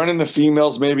 You run into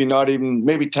females maybe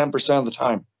 10% of the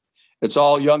time. It's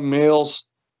all young males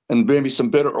and maybe some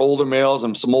bit older males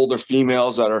and some older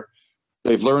females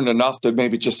they've learned enough to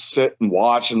maybe just sit and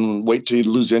watch and wait till you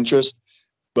lose interest.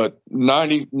 But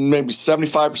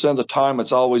 75% of the time,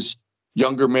 it's always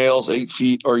younger males, 8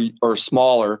 feet or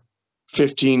smaller,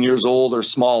 15 years old or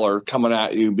smaller, coming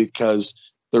at you because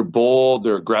they're bold,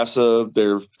 they're aggressive,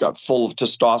 they've got full of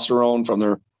testosterone from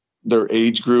their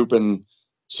age group. And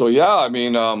so, I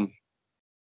mean,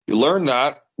 you learn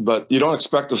that, but you don't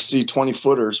expect to see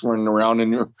 20-footers running around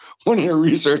in one of your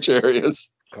research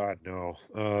areas. God, no.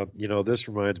 This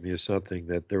reminds me of something,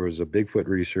 that there was a Bigfoot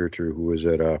researcher who was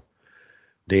at a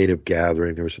native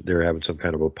gathering. They were having some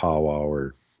kind of a powwow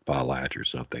or potlatch or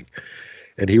something.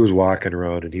 And he was walking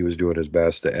around, and he was doing his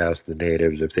best to ask the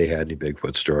natives if they had any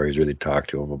Bigfoot stories, or they'd talk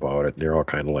to him about it. And they're all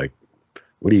kind of like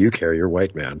what do you care? You're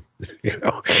white, man. You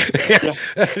know,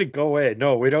 Yeah. go away.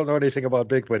 No, we don't know anything about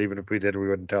Bigfoot. Even if we did, we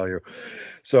wouldn't tell you.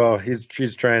 So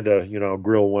she's trying to,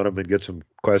 grill one of them and get some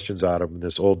questions out of him. And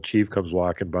this old chief comes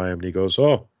walking by him and he goes,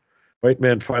 "Oh, white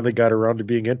man finally got around to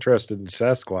being interested in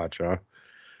Sasquatch, huh?"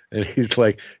 And he's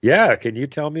like, "Yeah, can you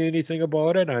tell me anything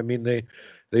about it? I mean,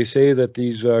 they say that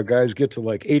these guys get to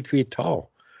like 8 feet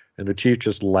tall." And the chief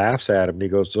just laughs at him and he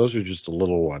goes, "Those are just the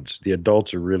little ones. The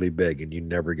adults are really big and you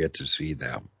never get to see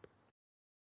them."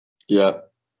 Yeah.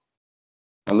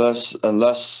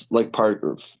 Unless like part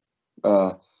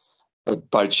of,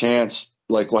 by chance,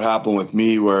 like what happened with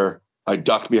me, where I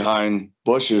ducked behind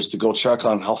bushes to go check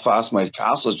on how fast my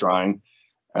castle's drying,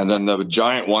 and then the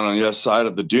giant one on the other side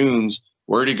of the dunes,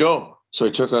 where'd he go? So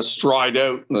he took a stride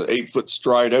out, an 8-foot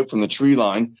stride out from the tree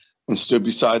line, and stood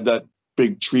beside that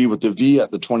big tree with the V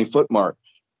at the 20-foot mark.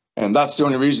 And that's the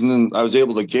only reason I was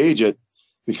able to gauge it,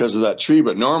 because of that tree.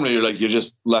 But normally you're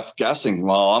just left guessing.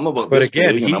 Well, I'm about But this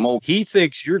again, big, and I'm he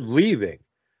thinks you're leaving.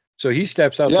 So he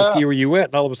steps out to Yeah. see where you went,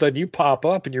 and all of a sudden you pop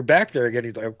up and you're back there again.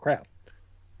 He's like, "Oh, crap."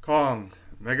 Kong,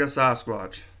 Mega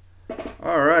Sasquatch.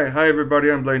 All right, hi everybody.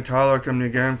 I'm Blayne Tyler, coming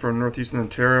again from Northeastern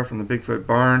Ontario from the Bigfoot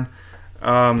Barn.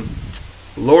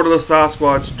 Lord of the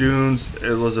Sasquatch Dunes.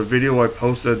 It was a video I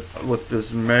posted with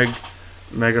this mega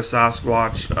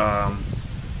Sasquatch,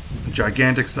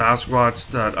 gigantic Sasquatch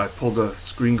that I pulled a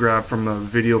screen grab from a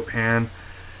video pan.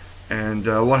 And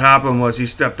what happened was he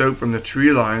stepped out from the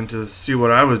tree line to see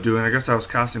what I was doing. I guess I was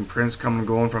casting prints coming and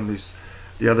going from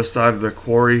the other side of the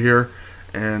quarry here.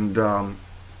 And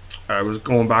I was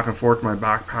going back and forth to my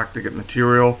backpack to get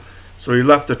material. So he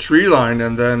left the tree line,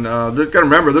 and then you gotta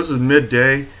remember, this is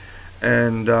midday,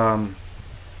 and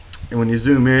when you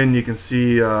zoom in, you can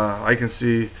see I can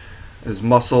see his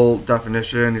muscle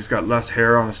definition. He's got less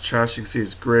hair on his chest. You can see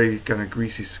his gray, kind of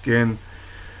greasy skin.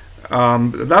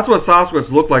 That's what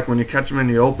Sasquatch look like when you catch them in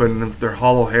the open with their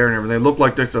hollow hair and everything. They look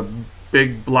like there's a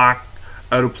big black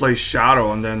out of place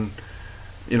shadow, and then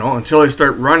until they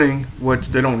start running, which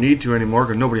they don't need to anymore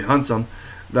because nobody hunts them.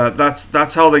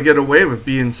 That's how they get away with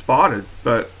being spotted.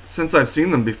 But since I've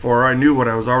seen them before, I knew what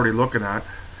I was already looking at.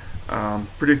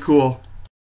 Pretty cool.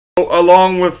 So,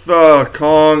 along with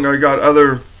Kong, I got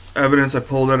other evidence I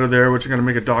pulled out of there, which I'm going to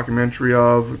make a documentary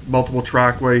of. Multiple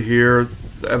trackway here,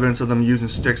 the evidence of them using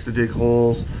sticks to dig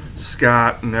holes,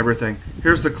 scat, and everything.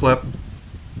 Here's the clip.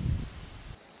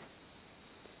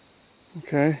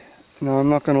 Okay, now I'm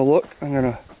not going to look. I'm going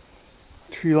to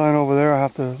tree line over there. I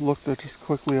have to look to just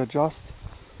quickly adjust.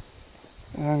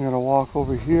 And I'm going to walk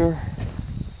over here.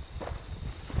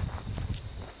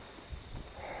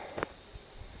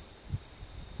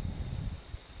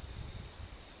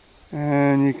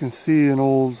 And you can see an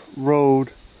old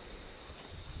road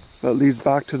that leads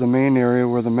back to the main area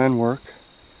where the men work.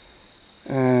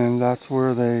 And that's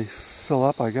where they fill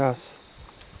up, I guess.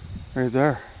 Right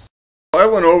there. I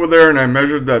went over there and I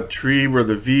measured that tree where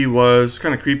the V was.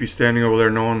 Kind of creepy standing over there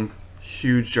knowing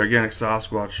huge, gigantic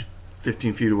Sasquatch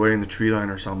 15 feet away in the tree line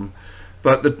or something.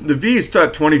 But the V is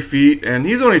at 20 feet, and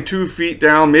he's only 2 feet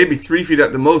down, maybe 3 feet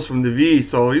at the most from the V,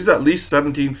 so he's at least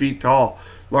 17 feet tall.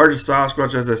 Largest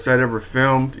Sasquatch, as I said, ever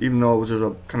filmed, even though it was just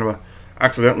a kind of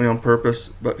accidentally on purpose.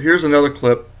 But here's another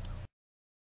clip.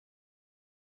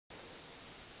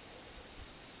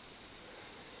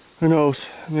 Who knows,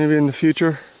 maybe in the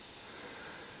future,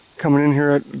 coming in here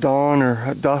at dawn or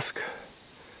at dusk,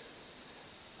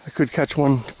 I could catch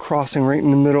one crossing right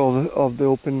in the middle of the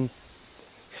open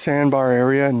sandbar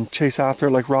area and chase after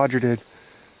it like Roger did.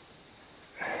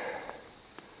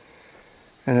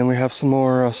 And then we have some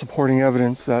more supporting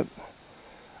evidence that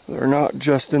they're not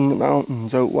just in the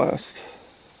mountains out west.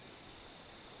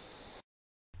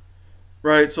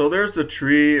 Right, so there's the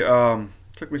tree.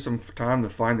 Took me some time to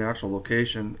find the actual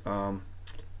location. And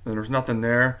there's nothing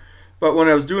there. But when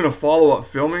I was doing a follow-up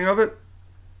filming of it,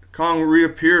 Kong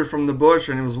reappeared from the bush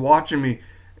and he was watching me.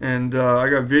 And I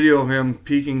got video of him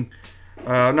peeking.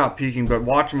 Not peeking, but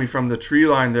watching me from the tree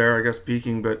line there, I guess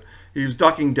peeking, but he was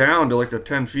ducking down to like the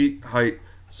 10 feet height.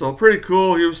 So pretty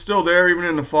cool. He was still there even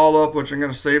in the follow-up, which I'm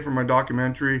going to save for my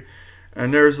documentary.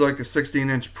 And there's like a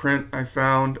 16-inch print I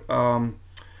found.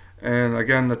 And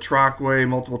again, the trackway,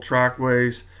 multiple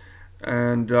trackways.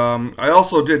 And I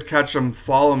also did catch him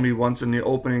follow me once in the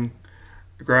opening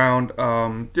ground.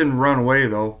 Didn't run away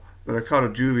though, but I caught a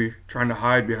juvie trying to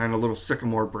hide behind a little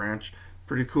sycamore branch.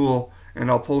 Pretty cool.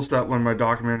 And I'll post that when my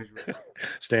documentary is ready.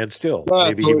 Stand still. Yeah,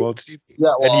 Maybe so- he won't see me.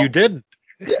 Yeah, well, And you didn't.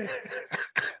 Yeah.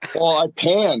 Well, I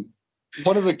panned.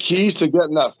 One of the keys to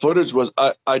getting that footage was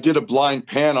I did a blind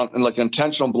pan like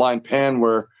intentional blind pan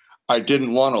where I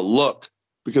didn't want to look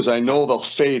because I know they'll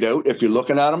fade out if you're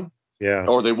looking at them. Yeah.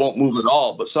 or they won't move at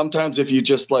all. But sometimes if you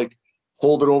just like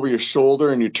hold it over your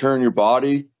shoulder and you turn your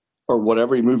body or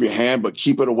whatever, you move your hand, but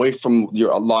keep it away from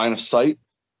your line of sight.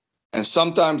 And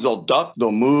sometimes they'll duck,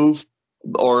 they'll move,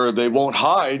 or they won't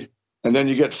hide, and then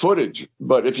you get footage.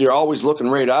 But if you're always looking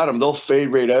right at them, they'll fade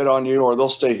right out on you, or they'll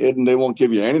stay hidden. They won't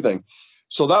give you anything.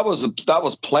 So that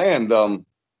was planned.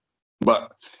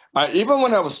 But even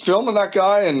when I was filming that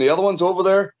guy and the other ones over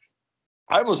there,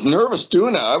 I was nervous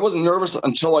doing that. I wasn't nervous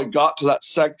until I got to that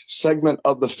segment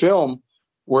of the film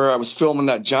where I was filming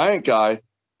that giant guy,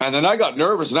 and then I got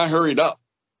nervous and I hurried up.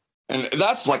 And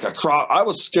that's like a crowd. I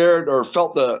was scared, or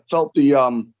felt the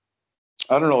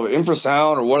I don't know, the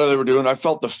infrasound or whatever they were doing. I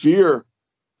felt the fear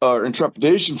or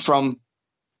intrepidation from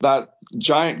that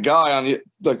giant guy on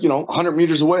the 100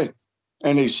 meters away,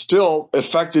 and he still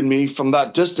affected me from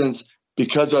that distance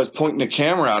because I was pointing the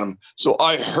camera at him. So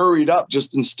I hurried up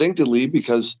just instinctively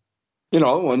because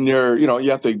when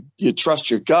you trust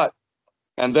your gut.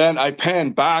 And then I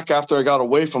panned back after I got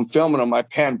away from filming him. I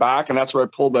panned back, and that's where I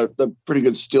pulled a pretty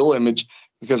good still image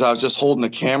because I was just holding the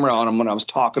camera on him when I was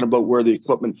talking about where the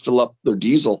equipment fill up their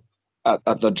diesel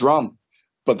at the drum.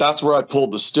 But that's where I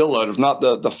pulled the still out of, not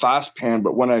the fast pan,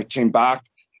 but when I came back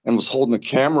and was holding the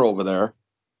camera over there.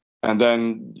 And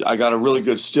then I got a really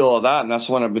good still of that, and that's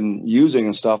what I've been using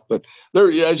and stuff. But there,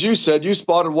 as you said, you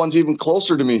spotted ones even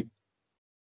closer to me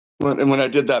when I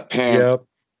did that pan. Yep.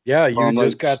 Yeah, you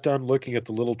just got done looking at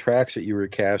the little tracks that you were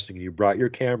casting, and you brought your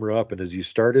camera up, and as you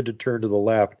started to turn to the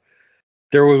left,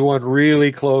 there was one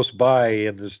really close by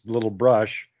in this little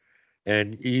brush,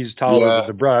 and he's taller than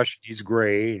the brush. He's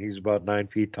gray, and he's about 9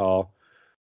 feet tall.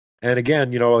 And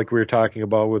again, like we were talking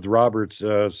about with Robert's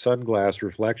sunglass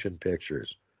reflection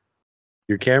pictures,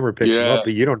 your camera picks them up,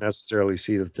 but you don't necessarily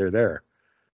see that they're there.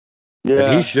 Yeah,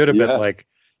 and he should have been like,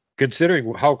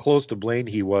 considering how close to Blayne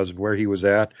he was and where he was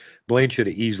at, Blayne should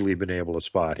have easily been able to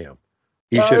spot him.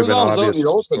 He should have been obvious.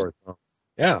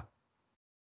 Yeah.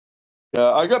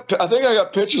 Yeah, I think I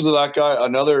got pictures of that guy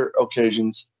on other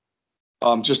occasions.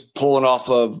 Just pulling off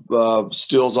of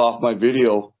stills off my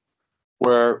video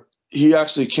where he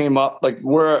actually came up, like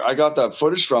where I got that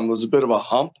footage from was a bit of a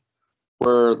hump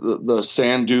where the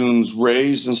sand dunes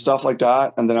raised and stuff like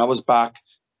that. And then I was back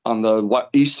on the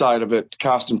east side of it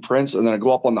casting prints, and then I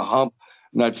go up on the hump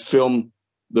and I'd film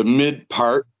the mid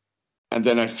part, and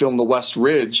then I film the west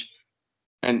ridge.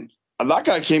 And that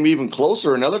guy came even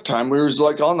closer another time. We was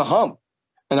like on the hump,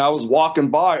 and I was walking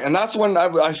by, and that's when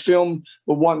I filmed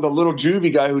the little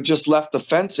juvie guy who just left the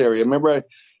fence area. Remember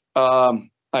I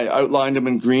outlined him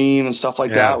in green and stuff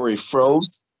like that where he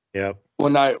froze. Yeah.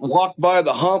 When I walked by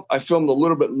the hump, I filmed a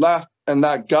little bit left, and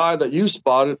that guy that you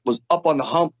spotted was up on the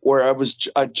hump where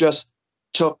I just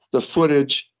took the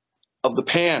footage of the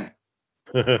pan.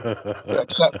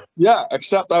 Except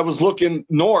I was looking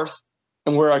north,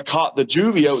 and where I caught the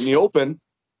juvie out in the open,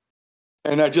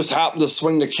 and I just happened to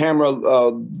swing the camera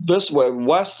this way,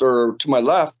 west or to my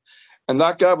left, and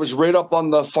that guy was right up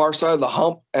on the far side of the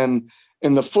hump. And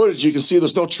in the footage, you can see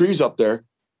there's no trees up there.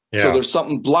 Yeah. So there's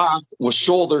something black with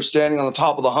shoulders standing on the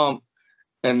top of the hump.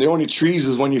 And the only trees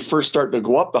is when you first start to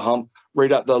go up the hump, right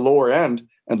at the lower end.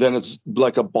 And then it's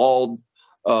like a bald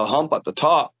hump at the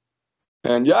top.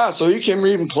 And so he came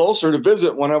even closer to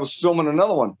visit when I was filming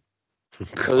another one,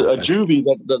 a juvie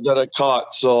that I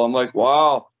caught. So I'm like,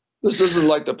 wow, this isn't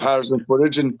like the Patterson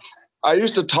footage. And I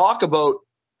used to talk about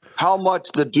how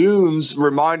much the dunes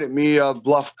reminded me of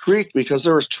Bluff Creek because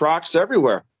there was tracks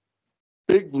everywhere.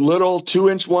 Big, little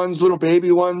 2-inch ones, little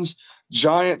baby ones,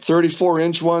 giant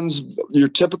 34-inch ones, your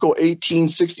typical 18,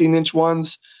 16-inch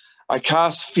ones. I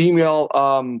cast female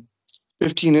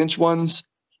 15-inch ones.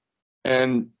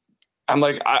 And I'm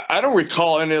like, I don't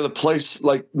recall any other place,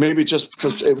 like maybe just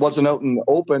because it wasn't out in the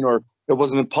open or it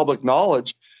wasn't in public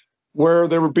knowledge, where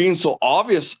they were being so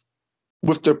obvious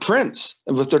with their prints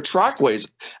and with their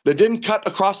trackways. They didn't cut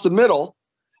across the middle,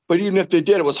 but even if they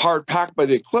did, it was hard packed by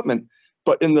the equipment.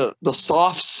 But in the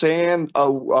soft sand,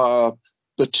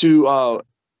 the two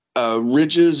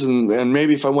ridges, and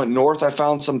maybe if I went north, I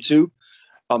found some too.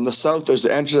 The south, there's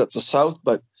the entrance at the south,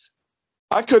 but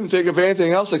I couldn't think of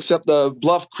anything else except the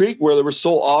Bluff Creek, where they were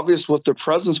so obvious with their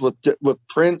presence, with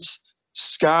prints,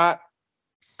 scat,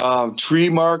 tree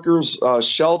markers,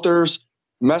 shelters,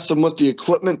 messing with the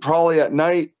equipment probably at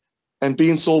night, and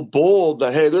being so bold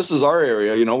that, hey, this is our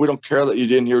area. We don't care that you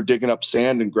didn't hear digging up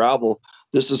sand and gravel.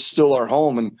 This is still our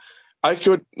home. And I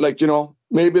could,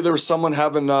 maybe there was someone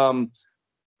having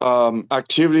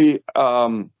activity,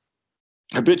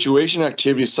 habituation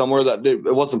activity somewhere that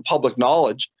it wasn't public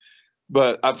knowledge.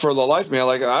 But for the life of me,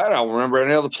 I don't remember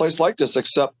any other place like this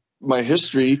except my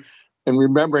history and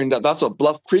remembering that that's what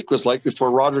Bluff Creek was like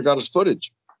before Roger got his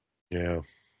footage. Yeah,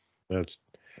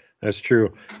 that's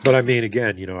true. But I mean,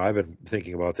 again, I've been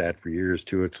thinking about that for years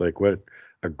too. It's like, what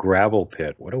a gravel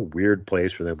pit. What a weird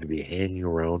place for them to be hanging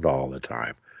around all the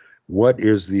time. What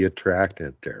is the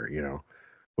attractant there?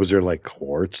 Was there like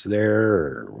quartz there,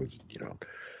 or was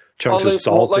chunks of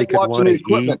salt they could want to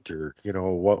eat,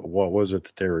 or what was it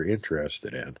that they were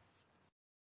interested in?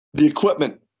 The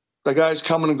equipment, the guys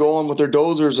coming and going with their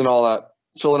dozers and all that,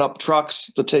 filling up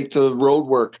trucks to take to road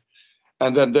work.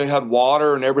 And then they had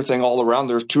water and everything all around.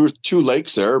 There's two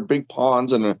lakes there, big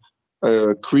ponds and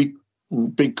a creek,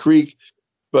 big creek.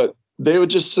 But they would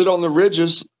just sit on the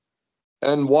ridges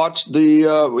and watch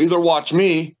either watch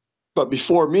me, but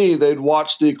before me, they'd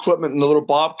watch the equipment and the little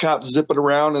bobcats zipping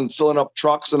around and filling up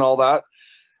trucks and all that.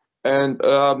 And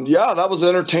that was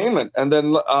entertainment. And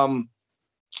then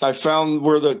I found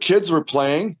where the kids were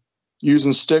playing,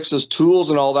 using sticks as tools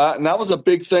and all that. And that was a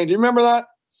big thing. Do you remember that?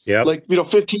 Yeah. Like,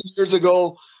 15 years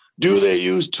ago, do they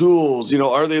use tools?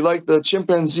 Are they like the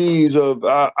chimpanzees of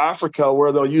Africa,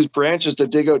 where they'll use branches to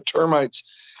dig out termites?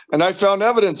 And I found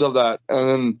evidence of that.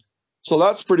 And so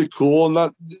that's pretty cool. And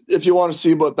that, if you want to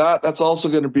see about that, that's also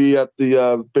going to be at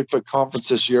the Bigfoot conference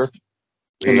this year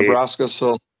in Nebraska.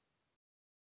 So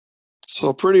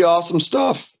pretty awesome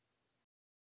stuff.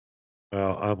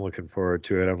 Well, I'm looking forward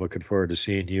to it. I'm looking forward to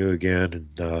seeing you again,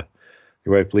 and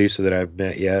your wife Lisa that I haven't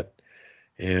met yet,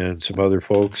 and some other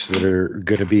folks that are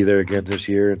going to be there again this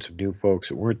year, and some new folks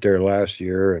that weren't there last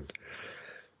year. And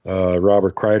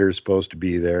Robert Kreider is supposed to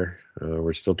be there.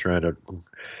 We're still trying to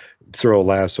throw a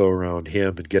lasso around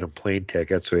him and get him plane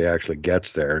tickets so he actually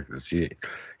gets there. He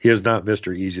is not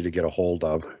Mr. Easy to get a hold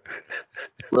of.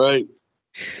 Right.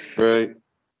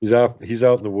 He's out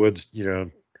in the woods,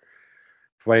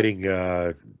 fighting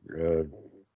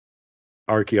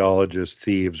archaeologists,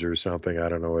 thieves, or something. I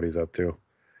don't know what he's up to.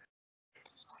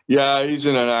 Yeah, he's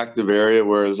in an active area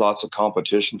where there's lots of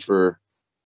competition for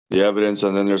the evidence,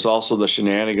 and then there's also the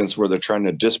shenanigans where they're trying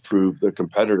to disprove the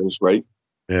competitors, right?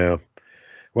 Yeah.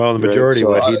 Well, the majority of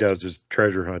what he does is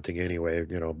treasure hunting anyway.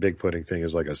 Bigfooting thing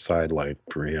is like a sideline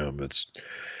for him. It's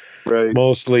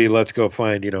mostly, let's go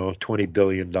find, $20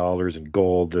 billion in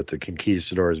gold that the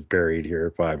conquistadors buried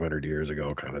here 500 years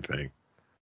ago kind of thing.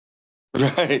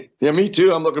 Right. Yeah, me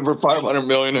too. I'm looking for 500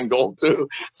 million in gold too.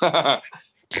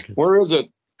 Where is it?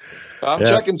 I'm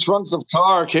checking trunks of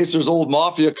car in case there's old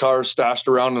mafia cars stashed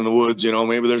around in the woods.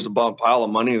 Maybe there's a pile of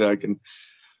money that I can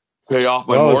pay off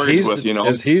my mortgage with.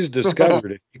 As he's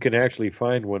discovered, if you can actually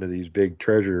find one of these big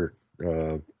treasure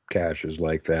caches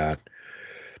like that,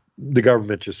 the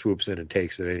government just swoops in and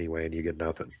takes it anyway, and you get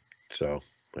nothing. So,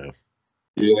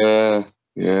 yeah,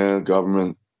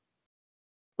 government.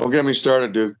 Don't get me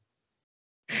started, dude.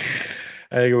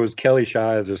 I think it was Kelly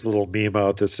Shaw has this little meme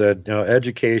out that said,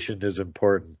 education is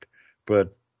important,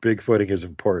 but Bigfooting is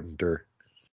importanter.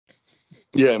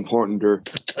 Yeah, importanter.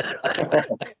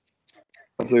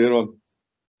 That's a good one.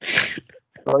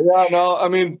 I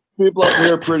mean, people up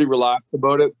here are pretty relaxed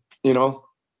about it,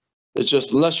 It's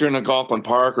just, unless you're in a Algonquin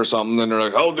Park or something, then they're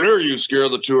like, how dare you scare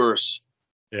the tourists?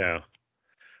 Yeah.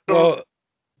 Well,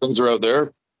 things are out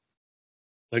there.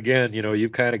 Again,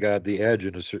 you've kind of got the edge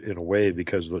in a way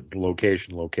because of the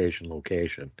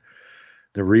location.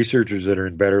 The researchers that are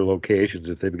in better locations,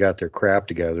 if they've got their crap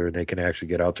together and they can actually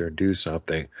get out there and do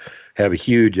something, have a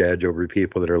huge edge over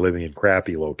people that are living in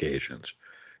crappy locations.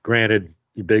 Granted,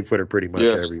 Bigfoot are pretty much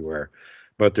everywhere,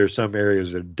 but there's some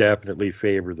areas that definitely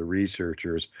favor the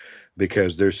researchers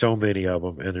because there's so many of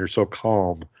them and they're so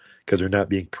calm because they're not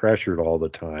being pressured all the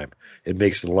time. It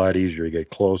makes it a lot easier to get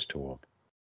close to them.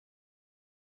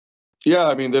 Yeah,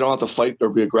 I mean, they don't have to fight or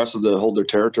be aggressive to hold their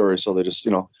territory, so they just,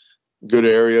 good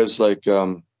areas like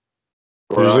humans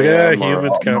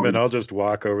coming. I'll just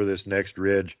walk over this next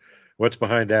ridge. What's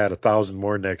behind that? 1,000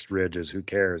 more next ridges. Who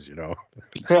cares?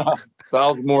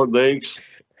 1,000 more lakes,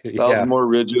 1,000 more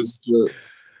ridges.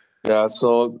 Yeah,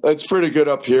 so it's pretty good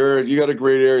up here. You got a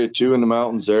great area too in the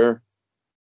mountains there.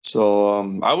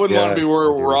 So I wouldn't want to be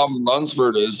where Robin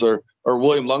Lunsford is or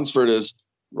William Lunsford is,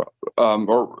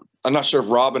 or I'm not sure if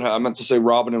I meant to say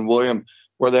Robin and William,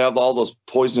 where they have all those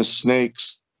poisonous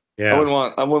snakes. Yeah, I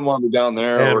wouldn't want to be down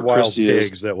there. And or wild Christy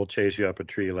pigs is. that will chase you up a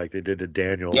tree like they did to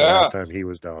Daniel last time he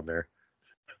was down there.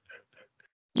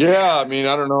 Yeah, I mean,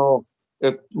 I don't know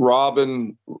if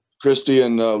Robin, Christy,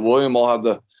 and William all have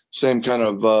the same kind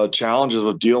of challenges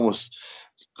with dealing with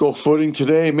go footing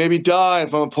today, maybe die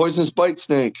from a poisonous bite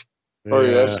snake or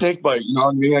a snake bite. You know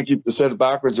what I mean? I keep said it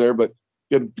backwards there, but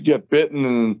get bitten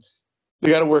and they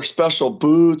got to wear special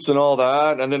boots and all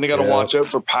that, and then they got to watch out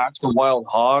for packs of wild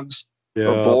hogs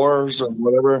or boars or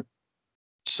whatever.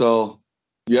 So,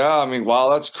 yeah, I mean, wow,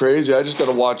 that's crazy. I just got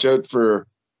to watch out for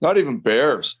not even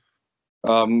bears,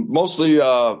 mostly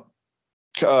Yeah.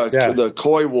 the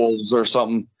coy wolves or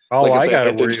something. All Like I got to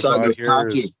if they worry decide to about here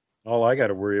attack you. is all I got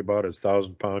to worry about is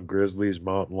 1,000-pound grizzlies,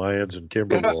 mountain lions, and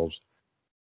timber Yeah, wolves.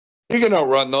 you can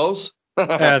outrun those.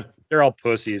 And they're all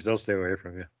pussies. They'll stay away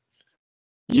from you.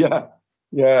 Yeah.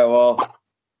 Yeah. Well,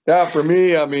 yeah, for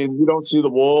me, I mean, you don't see the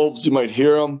wolves. You might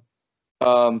hear them.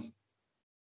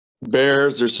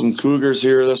 Bears, there's some cougars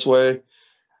here this way.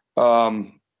 But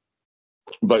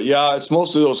yeah, it's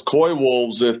mostly those coy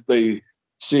wolves. If they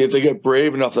get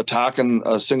brave enough attacking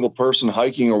a single person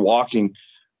hiking or walking,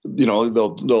 you know,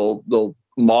 they'll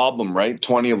mob them, right?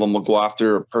 20 of them will go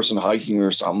after a person hiking or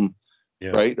something,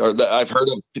 Yeah. right? Or I've heard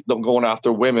of them going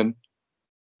after women.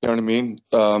 You know what I mean?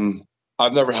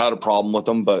 I've never had a problem with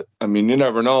them, but I mean, you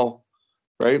never know,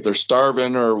 right? If they're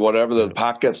starving or whatever, the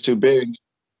pack gets too big.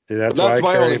 See, that's But that's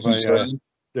why I my carry only my concern.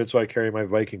 that's why I carry my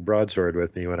Viking broadsword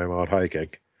with me when I'm out hiking.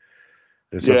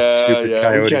 If some Yeah, stupid we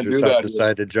coyotes can't or do something that here.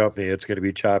 decide to jump me, it's going to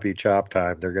be choppy chop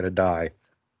time. They're going to die.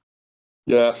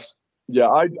 Yeah, yeah.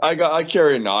 I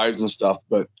carry knives and stuff,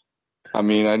 but I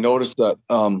mean, I noticed that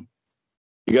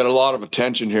you got a lot of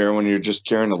attention here when you're just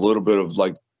carrying a little bit of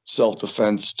like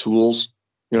self-defense tools.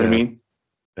 You know what I mean?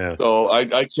 Yeah. So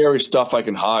I carry stuff I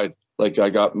can hide. Like I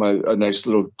got a nice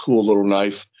little cool little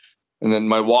knife, and then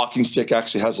my walking stick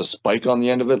actually has a spike on the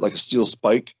end of it, like a steel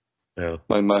spike. Yeah.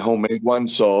 My homemade one.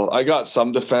 So I got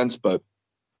some defense, but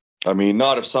I mean,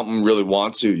 not if something really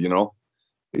wants you. You know,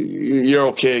 you're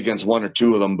okay against one or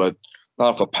two of them, but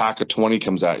not if a pack of 20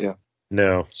 comes at you.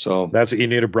 No. So That's what you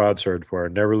need a broadsword for.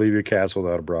 Never leave your castle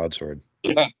without a broadsword.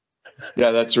 yeah,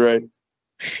 that's right.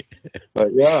 But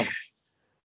yeah.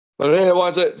 But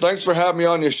anyways, thanks for having me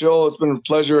on your show. It's been a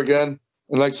pleasure again.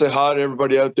 And I'd like to say hi to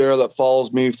everybody out there that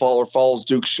follows me, follows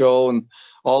Duke's show, and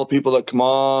all the people that come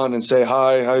on and say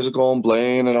hi, how's it going,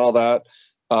 Blayne, and all that.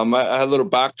 I had a little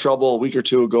back trouble a week or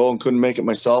two ago and couldn't make it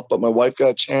myself, but my wife got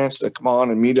a chance to come on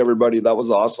and meet everybody. That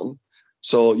was awesome.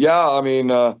 So yeah, I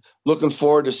mean, looking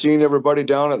forward to seeing everybody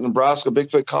down at the Nebraska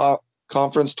Bigfoot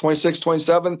Conference, 26th,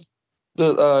 27th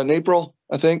in April,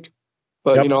 I think.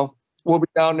 But Yep. you know, we'll be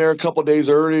down there a couple of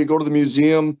days early, go to the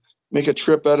museum, make a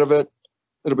trip out of it.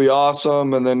 It'll be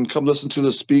awesome. And then come listen to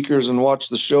the speakers and watch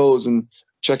the shows and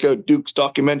check out Duke's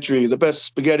documentary, the best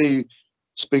spaghetti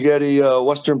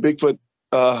Western Bigfoot.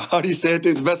 How do you say it?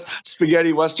 The best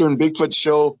spaghetti Western Bigfoot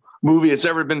show movie that's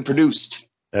ever been produced.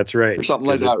 That's right. Or something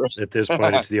like that. Right? At this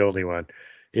point, it's the only one.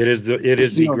 It is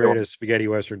the greatest spaghetti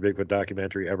Western Bigfoot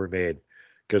documentary ever made.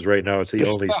 Because right now it's the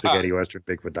only spaghetti Western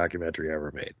Bigfoot documentary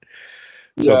ever made.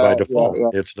 So by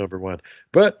default, it's number one.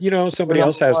 But, you know, somebody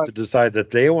else has to decide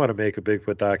that they want to make a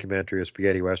Bigfoot documentary of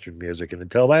spaghetti Western music. And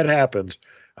until that happens,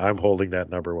 I'm holding that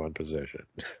number one position.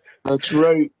 That's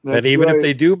right. And even if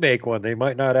they do make one, they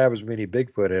might not have as many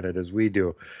Bigfoot in it as we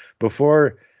do.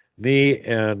 Before me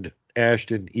and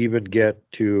Ashton even get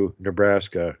to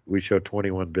Nebraska, we show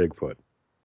 21 Bigfoot.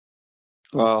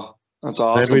 Wow. That's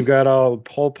awesome. Then we've got a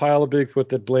whole pile of Bigfoot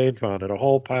that Blayne found, and a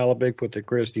whole pile of Bigfoot that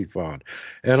Christy found,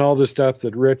 and all the stuff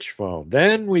that Rich found.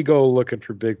 Then we go looking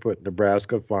for Bigfoot in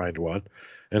Nebraska, find one,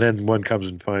 and then one comes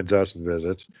and finds us and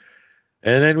visits.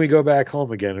 And then we go back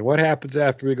home again. And what happens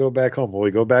after we go back home? Well,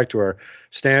 we go back to our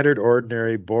standard,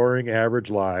 ordinary, boring, average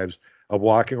lives of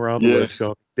walking around the woods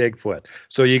filming Bigfoot.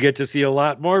 So you get to see a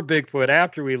lot more Bigfoot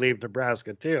after we leave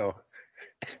Nebraska, too.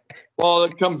 Well,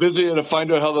 they come visit to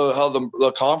find out how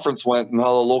the conference went and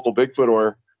how the local Bigfoot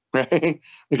were. Right?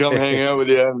 They come hang out with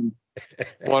you and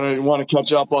want to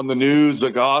catch up on the news,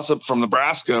 the gossip from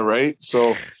Nebraska, right?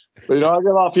 So, but, you know, I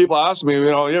get a lot of people ask me,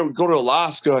 you know, yeah, we go to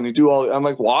Alaska and you do all. I'm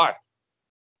like, why?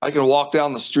 I can walk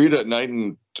down the street at night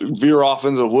and veer off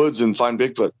into the woods and find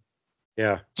Bigfoot.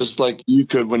 Yeah, just like you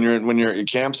could when you're at your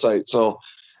campsite. So,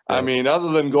 yeah. I mean,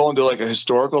 other than going to like a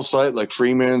historical site like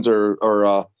Freeman's or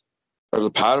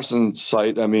the Patterson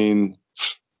site, I mean,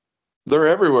 they're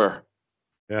everywhere.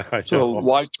 Yeah, I know. So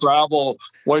why travel?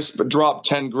 Why drop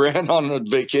 10 grand on a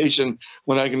vacation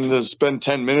when I can just spend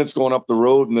 10 minutes going up the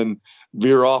road and then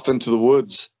veer off into the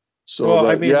woods? So, well,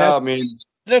 I mean,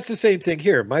 that's the same thing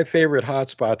here. My favorite hot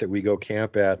spot that we go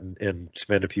camp at and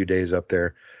spend a few days up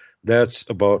there, that's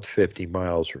about 50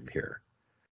 miles from here.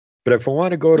 But if I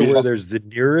want to go to where there's the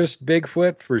nearest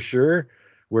Bigfoot, for sure,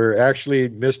 where actually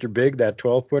Mr. Big, that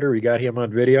 12-footer, we got him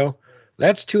on video,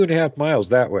 that's 2.5 miles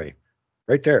that way,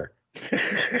 right there.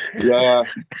 Yeah.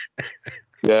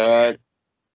 I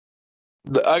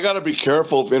got to be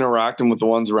careful of interacting with the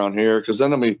ones around here, because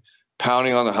then I'll be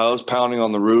pounding on the house, pounding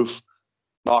on the roof,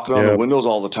 knocking on the windows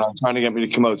all the time, trying to get me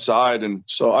to come outside. And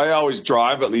so I always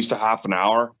drive at least a half an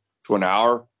hour to an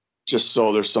hour just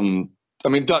so there's some. I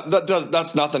mean,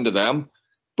 that's nothing to them,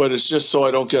 but it's just so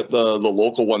I don't get the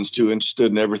local ones too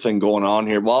interested in everything going on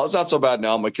here. Well, it's not so bad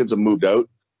now. My kids have moved out,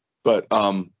 but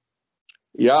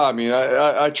yeah, I mean,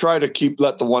 I try to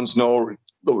let the ones know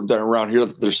that are around here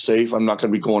that they're safe. I'm not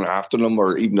going to be going after them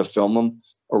or even to film them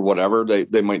or whatever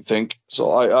they might think. So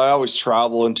I always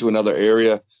travel into another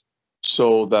area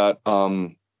so that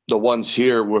the ones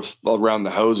here with around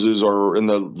the houses or in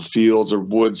the fields or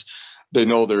woods, they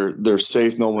know they're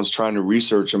safe. No one's trying to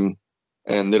research them,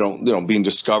 and they don't being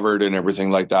discovered and everything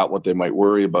like that, what they might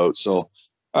worry about. So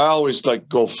I always like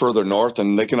go further north,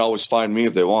 and they can always find me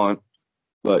if they want.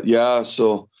 But yeah,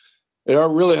 so it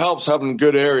really helps having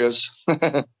good areas.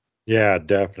 Yeah,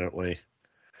 definitely.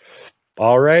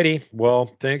 All righty. Well,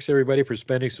 thanks everybody for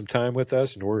spending some time with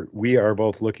us, and we are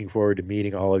both looking forward to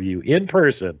meeting all of you in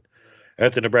person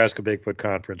at the Nebraska Bigfoot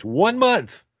Conference 1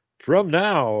 month from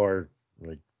now, or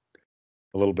like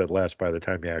a little bit less by the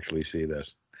time you actually see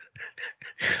this.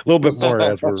 A little bit more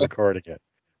as we're recording it,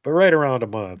 but right around a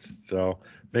month. So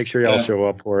make sure y'all show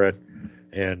up for it,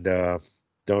 and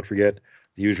don't forget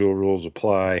the usual rules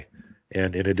apply.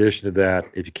 And in addition to that,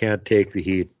 if you can't take the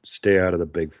heat, stay out of the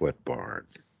Bigfoot barn.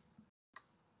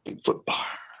 Bigfoot barn.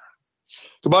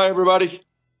 Goodbye, everybody.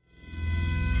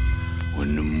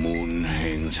 When the moon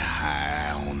hangs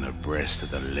high on the breast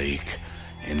of the lake,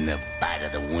 and the bite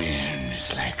of the wind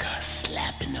is like a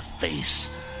slap in the face,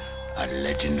 a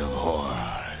legend of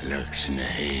horror lurks in the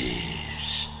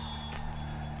haze.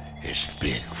 It's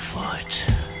Bigfoot.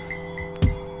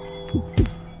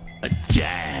 A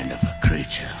giant of a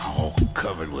creature, all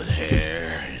covered with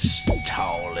hair, as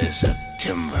tall as a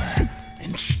timber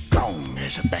and strong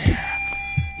as a bear.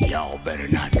 Y'all better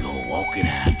not go walking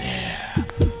out there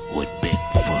with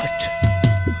Bigfoot.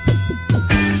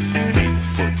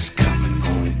 Bigfoot's coming,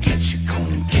 gonna get you,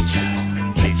 gonna get you.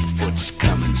 Bigfoot's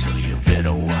coming, so you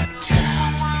better watch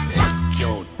out. Lock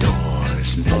your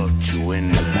doors and bolt your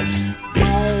windows.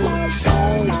 Bigfoot's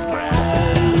on the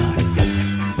prowl.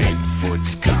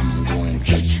 Bigfoot's coming, gonna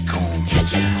get you, gonna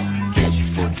get you.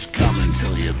 Bigfoot's coming,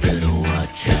 so you better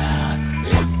watch out.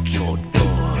 Lock your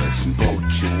doors and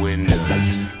bolt your windows.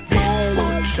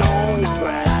 Bigfoot's on the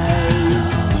prowl.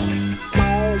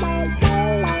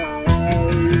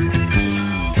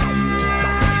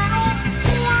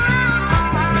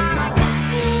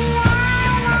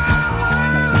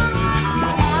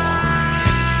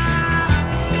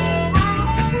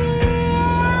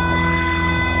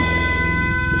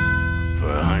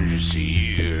 For hundreds of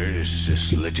years,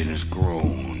 this legend has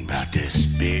grown about this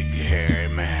big hairy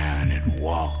man that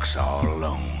walks all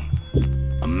alone.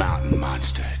 A mountain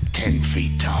monster 10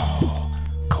 feet tall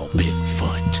called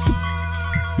Bigfoot.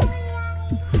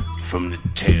 From the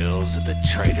tales of the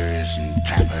traders and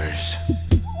trappers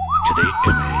to the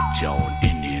image on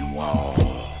Indian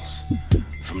walls.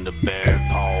 From the Bear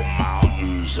Paw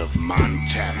Mountains of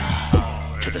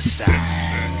Montana to the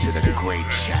signs of the Great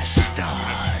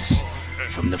Shastas.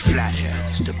 From the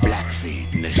Flatheads to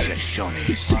Blackfeet and the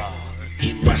Shoshones.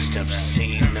 He must have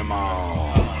seen them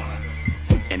all.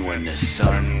 And when the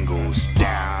sun goes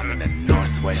down in the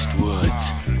northwest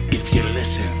woods, if you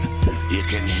listen, you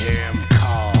can hear him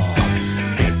call.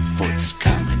 Bigfoot's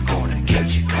coming, gonna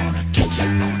get you, gonna get you.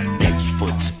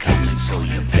 Bigfoot's coming, so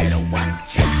you better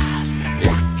watch out.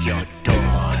 Lock your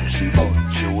doors and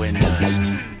bolt your windows.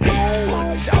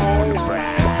 Bigfoot's on the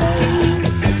prowl.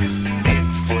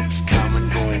 Bigfoot's coming,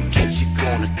 gonna get you,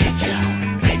 gonna get you.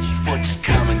 Bigfoot's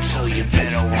coming, so you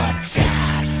better watch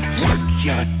out. Lock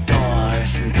your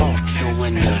doors and bolt your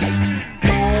windows.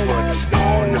 Bigfoot's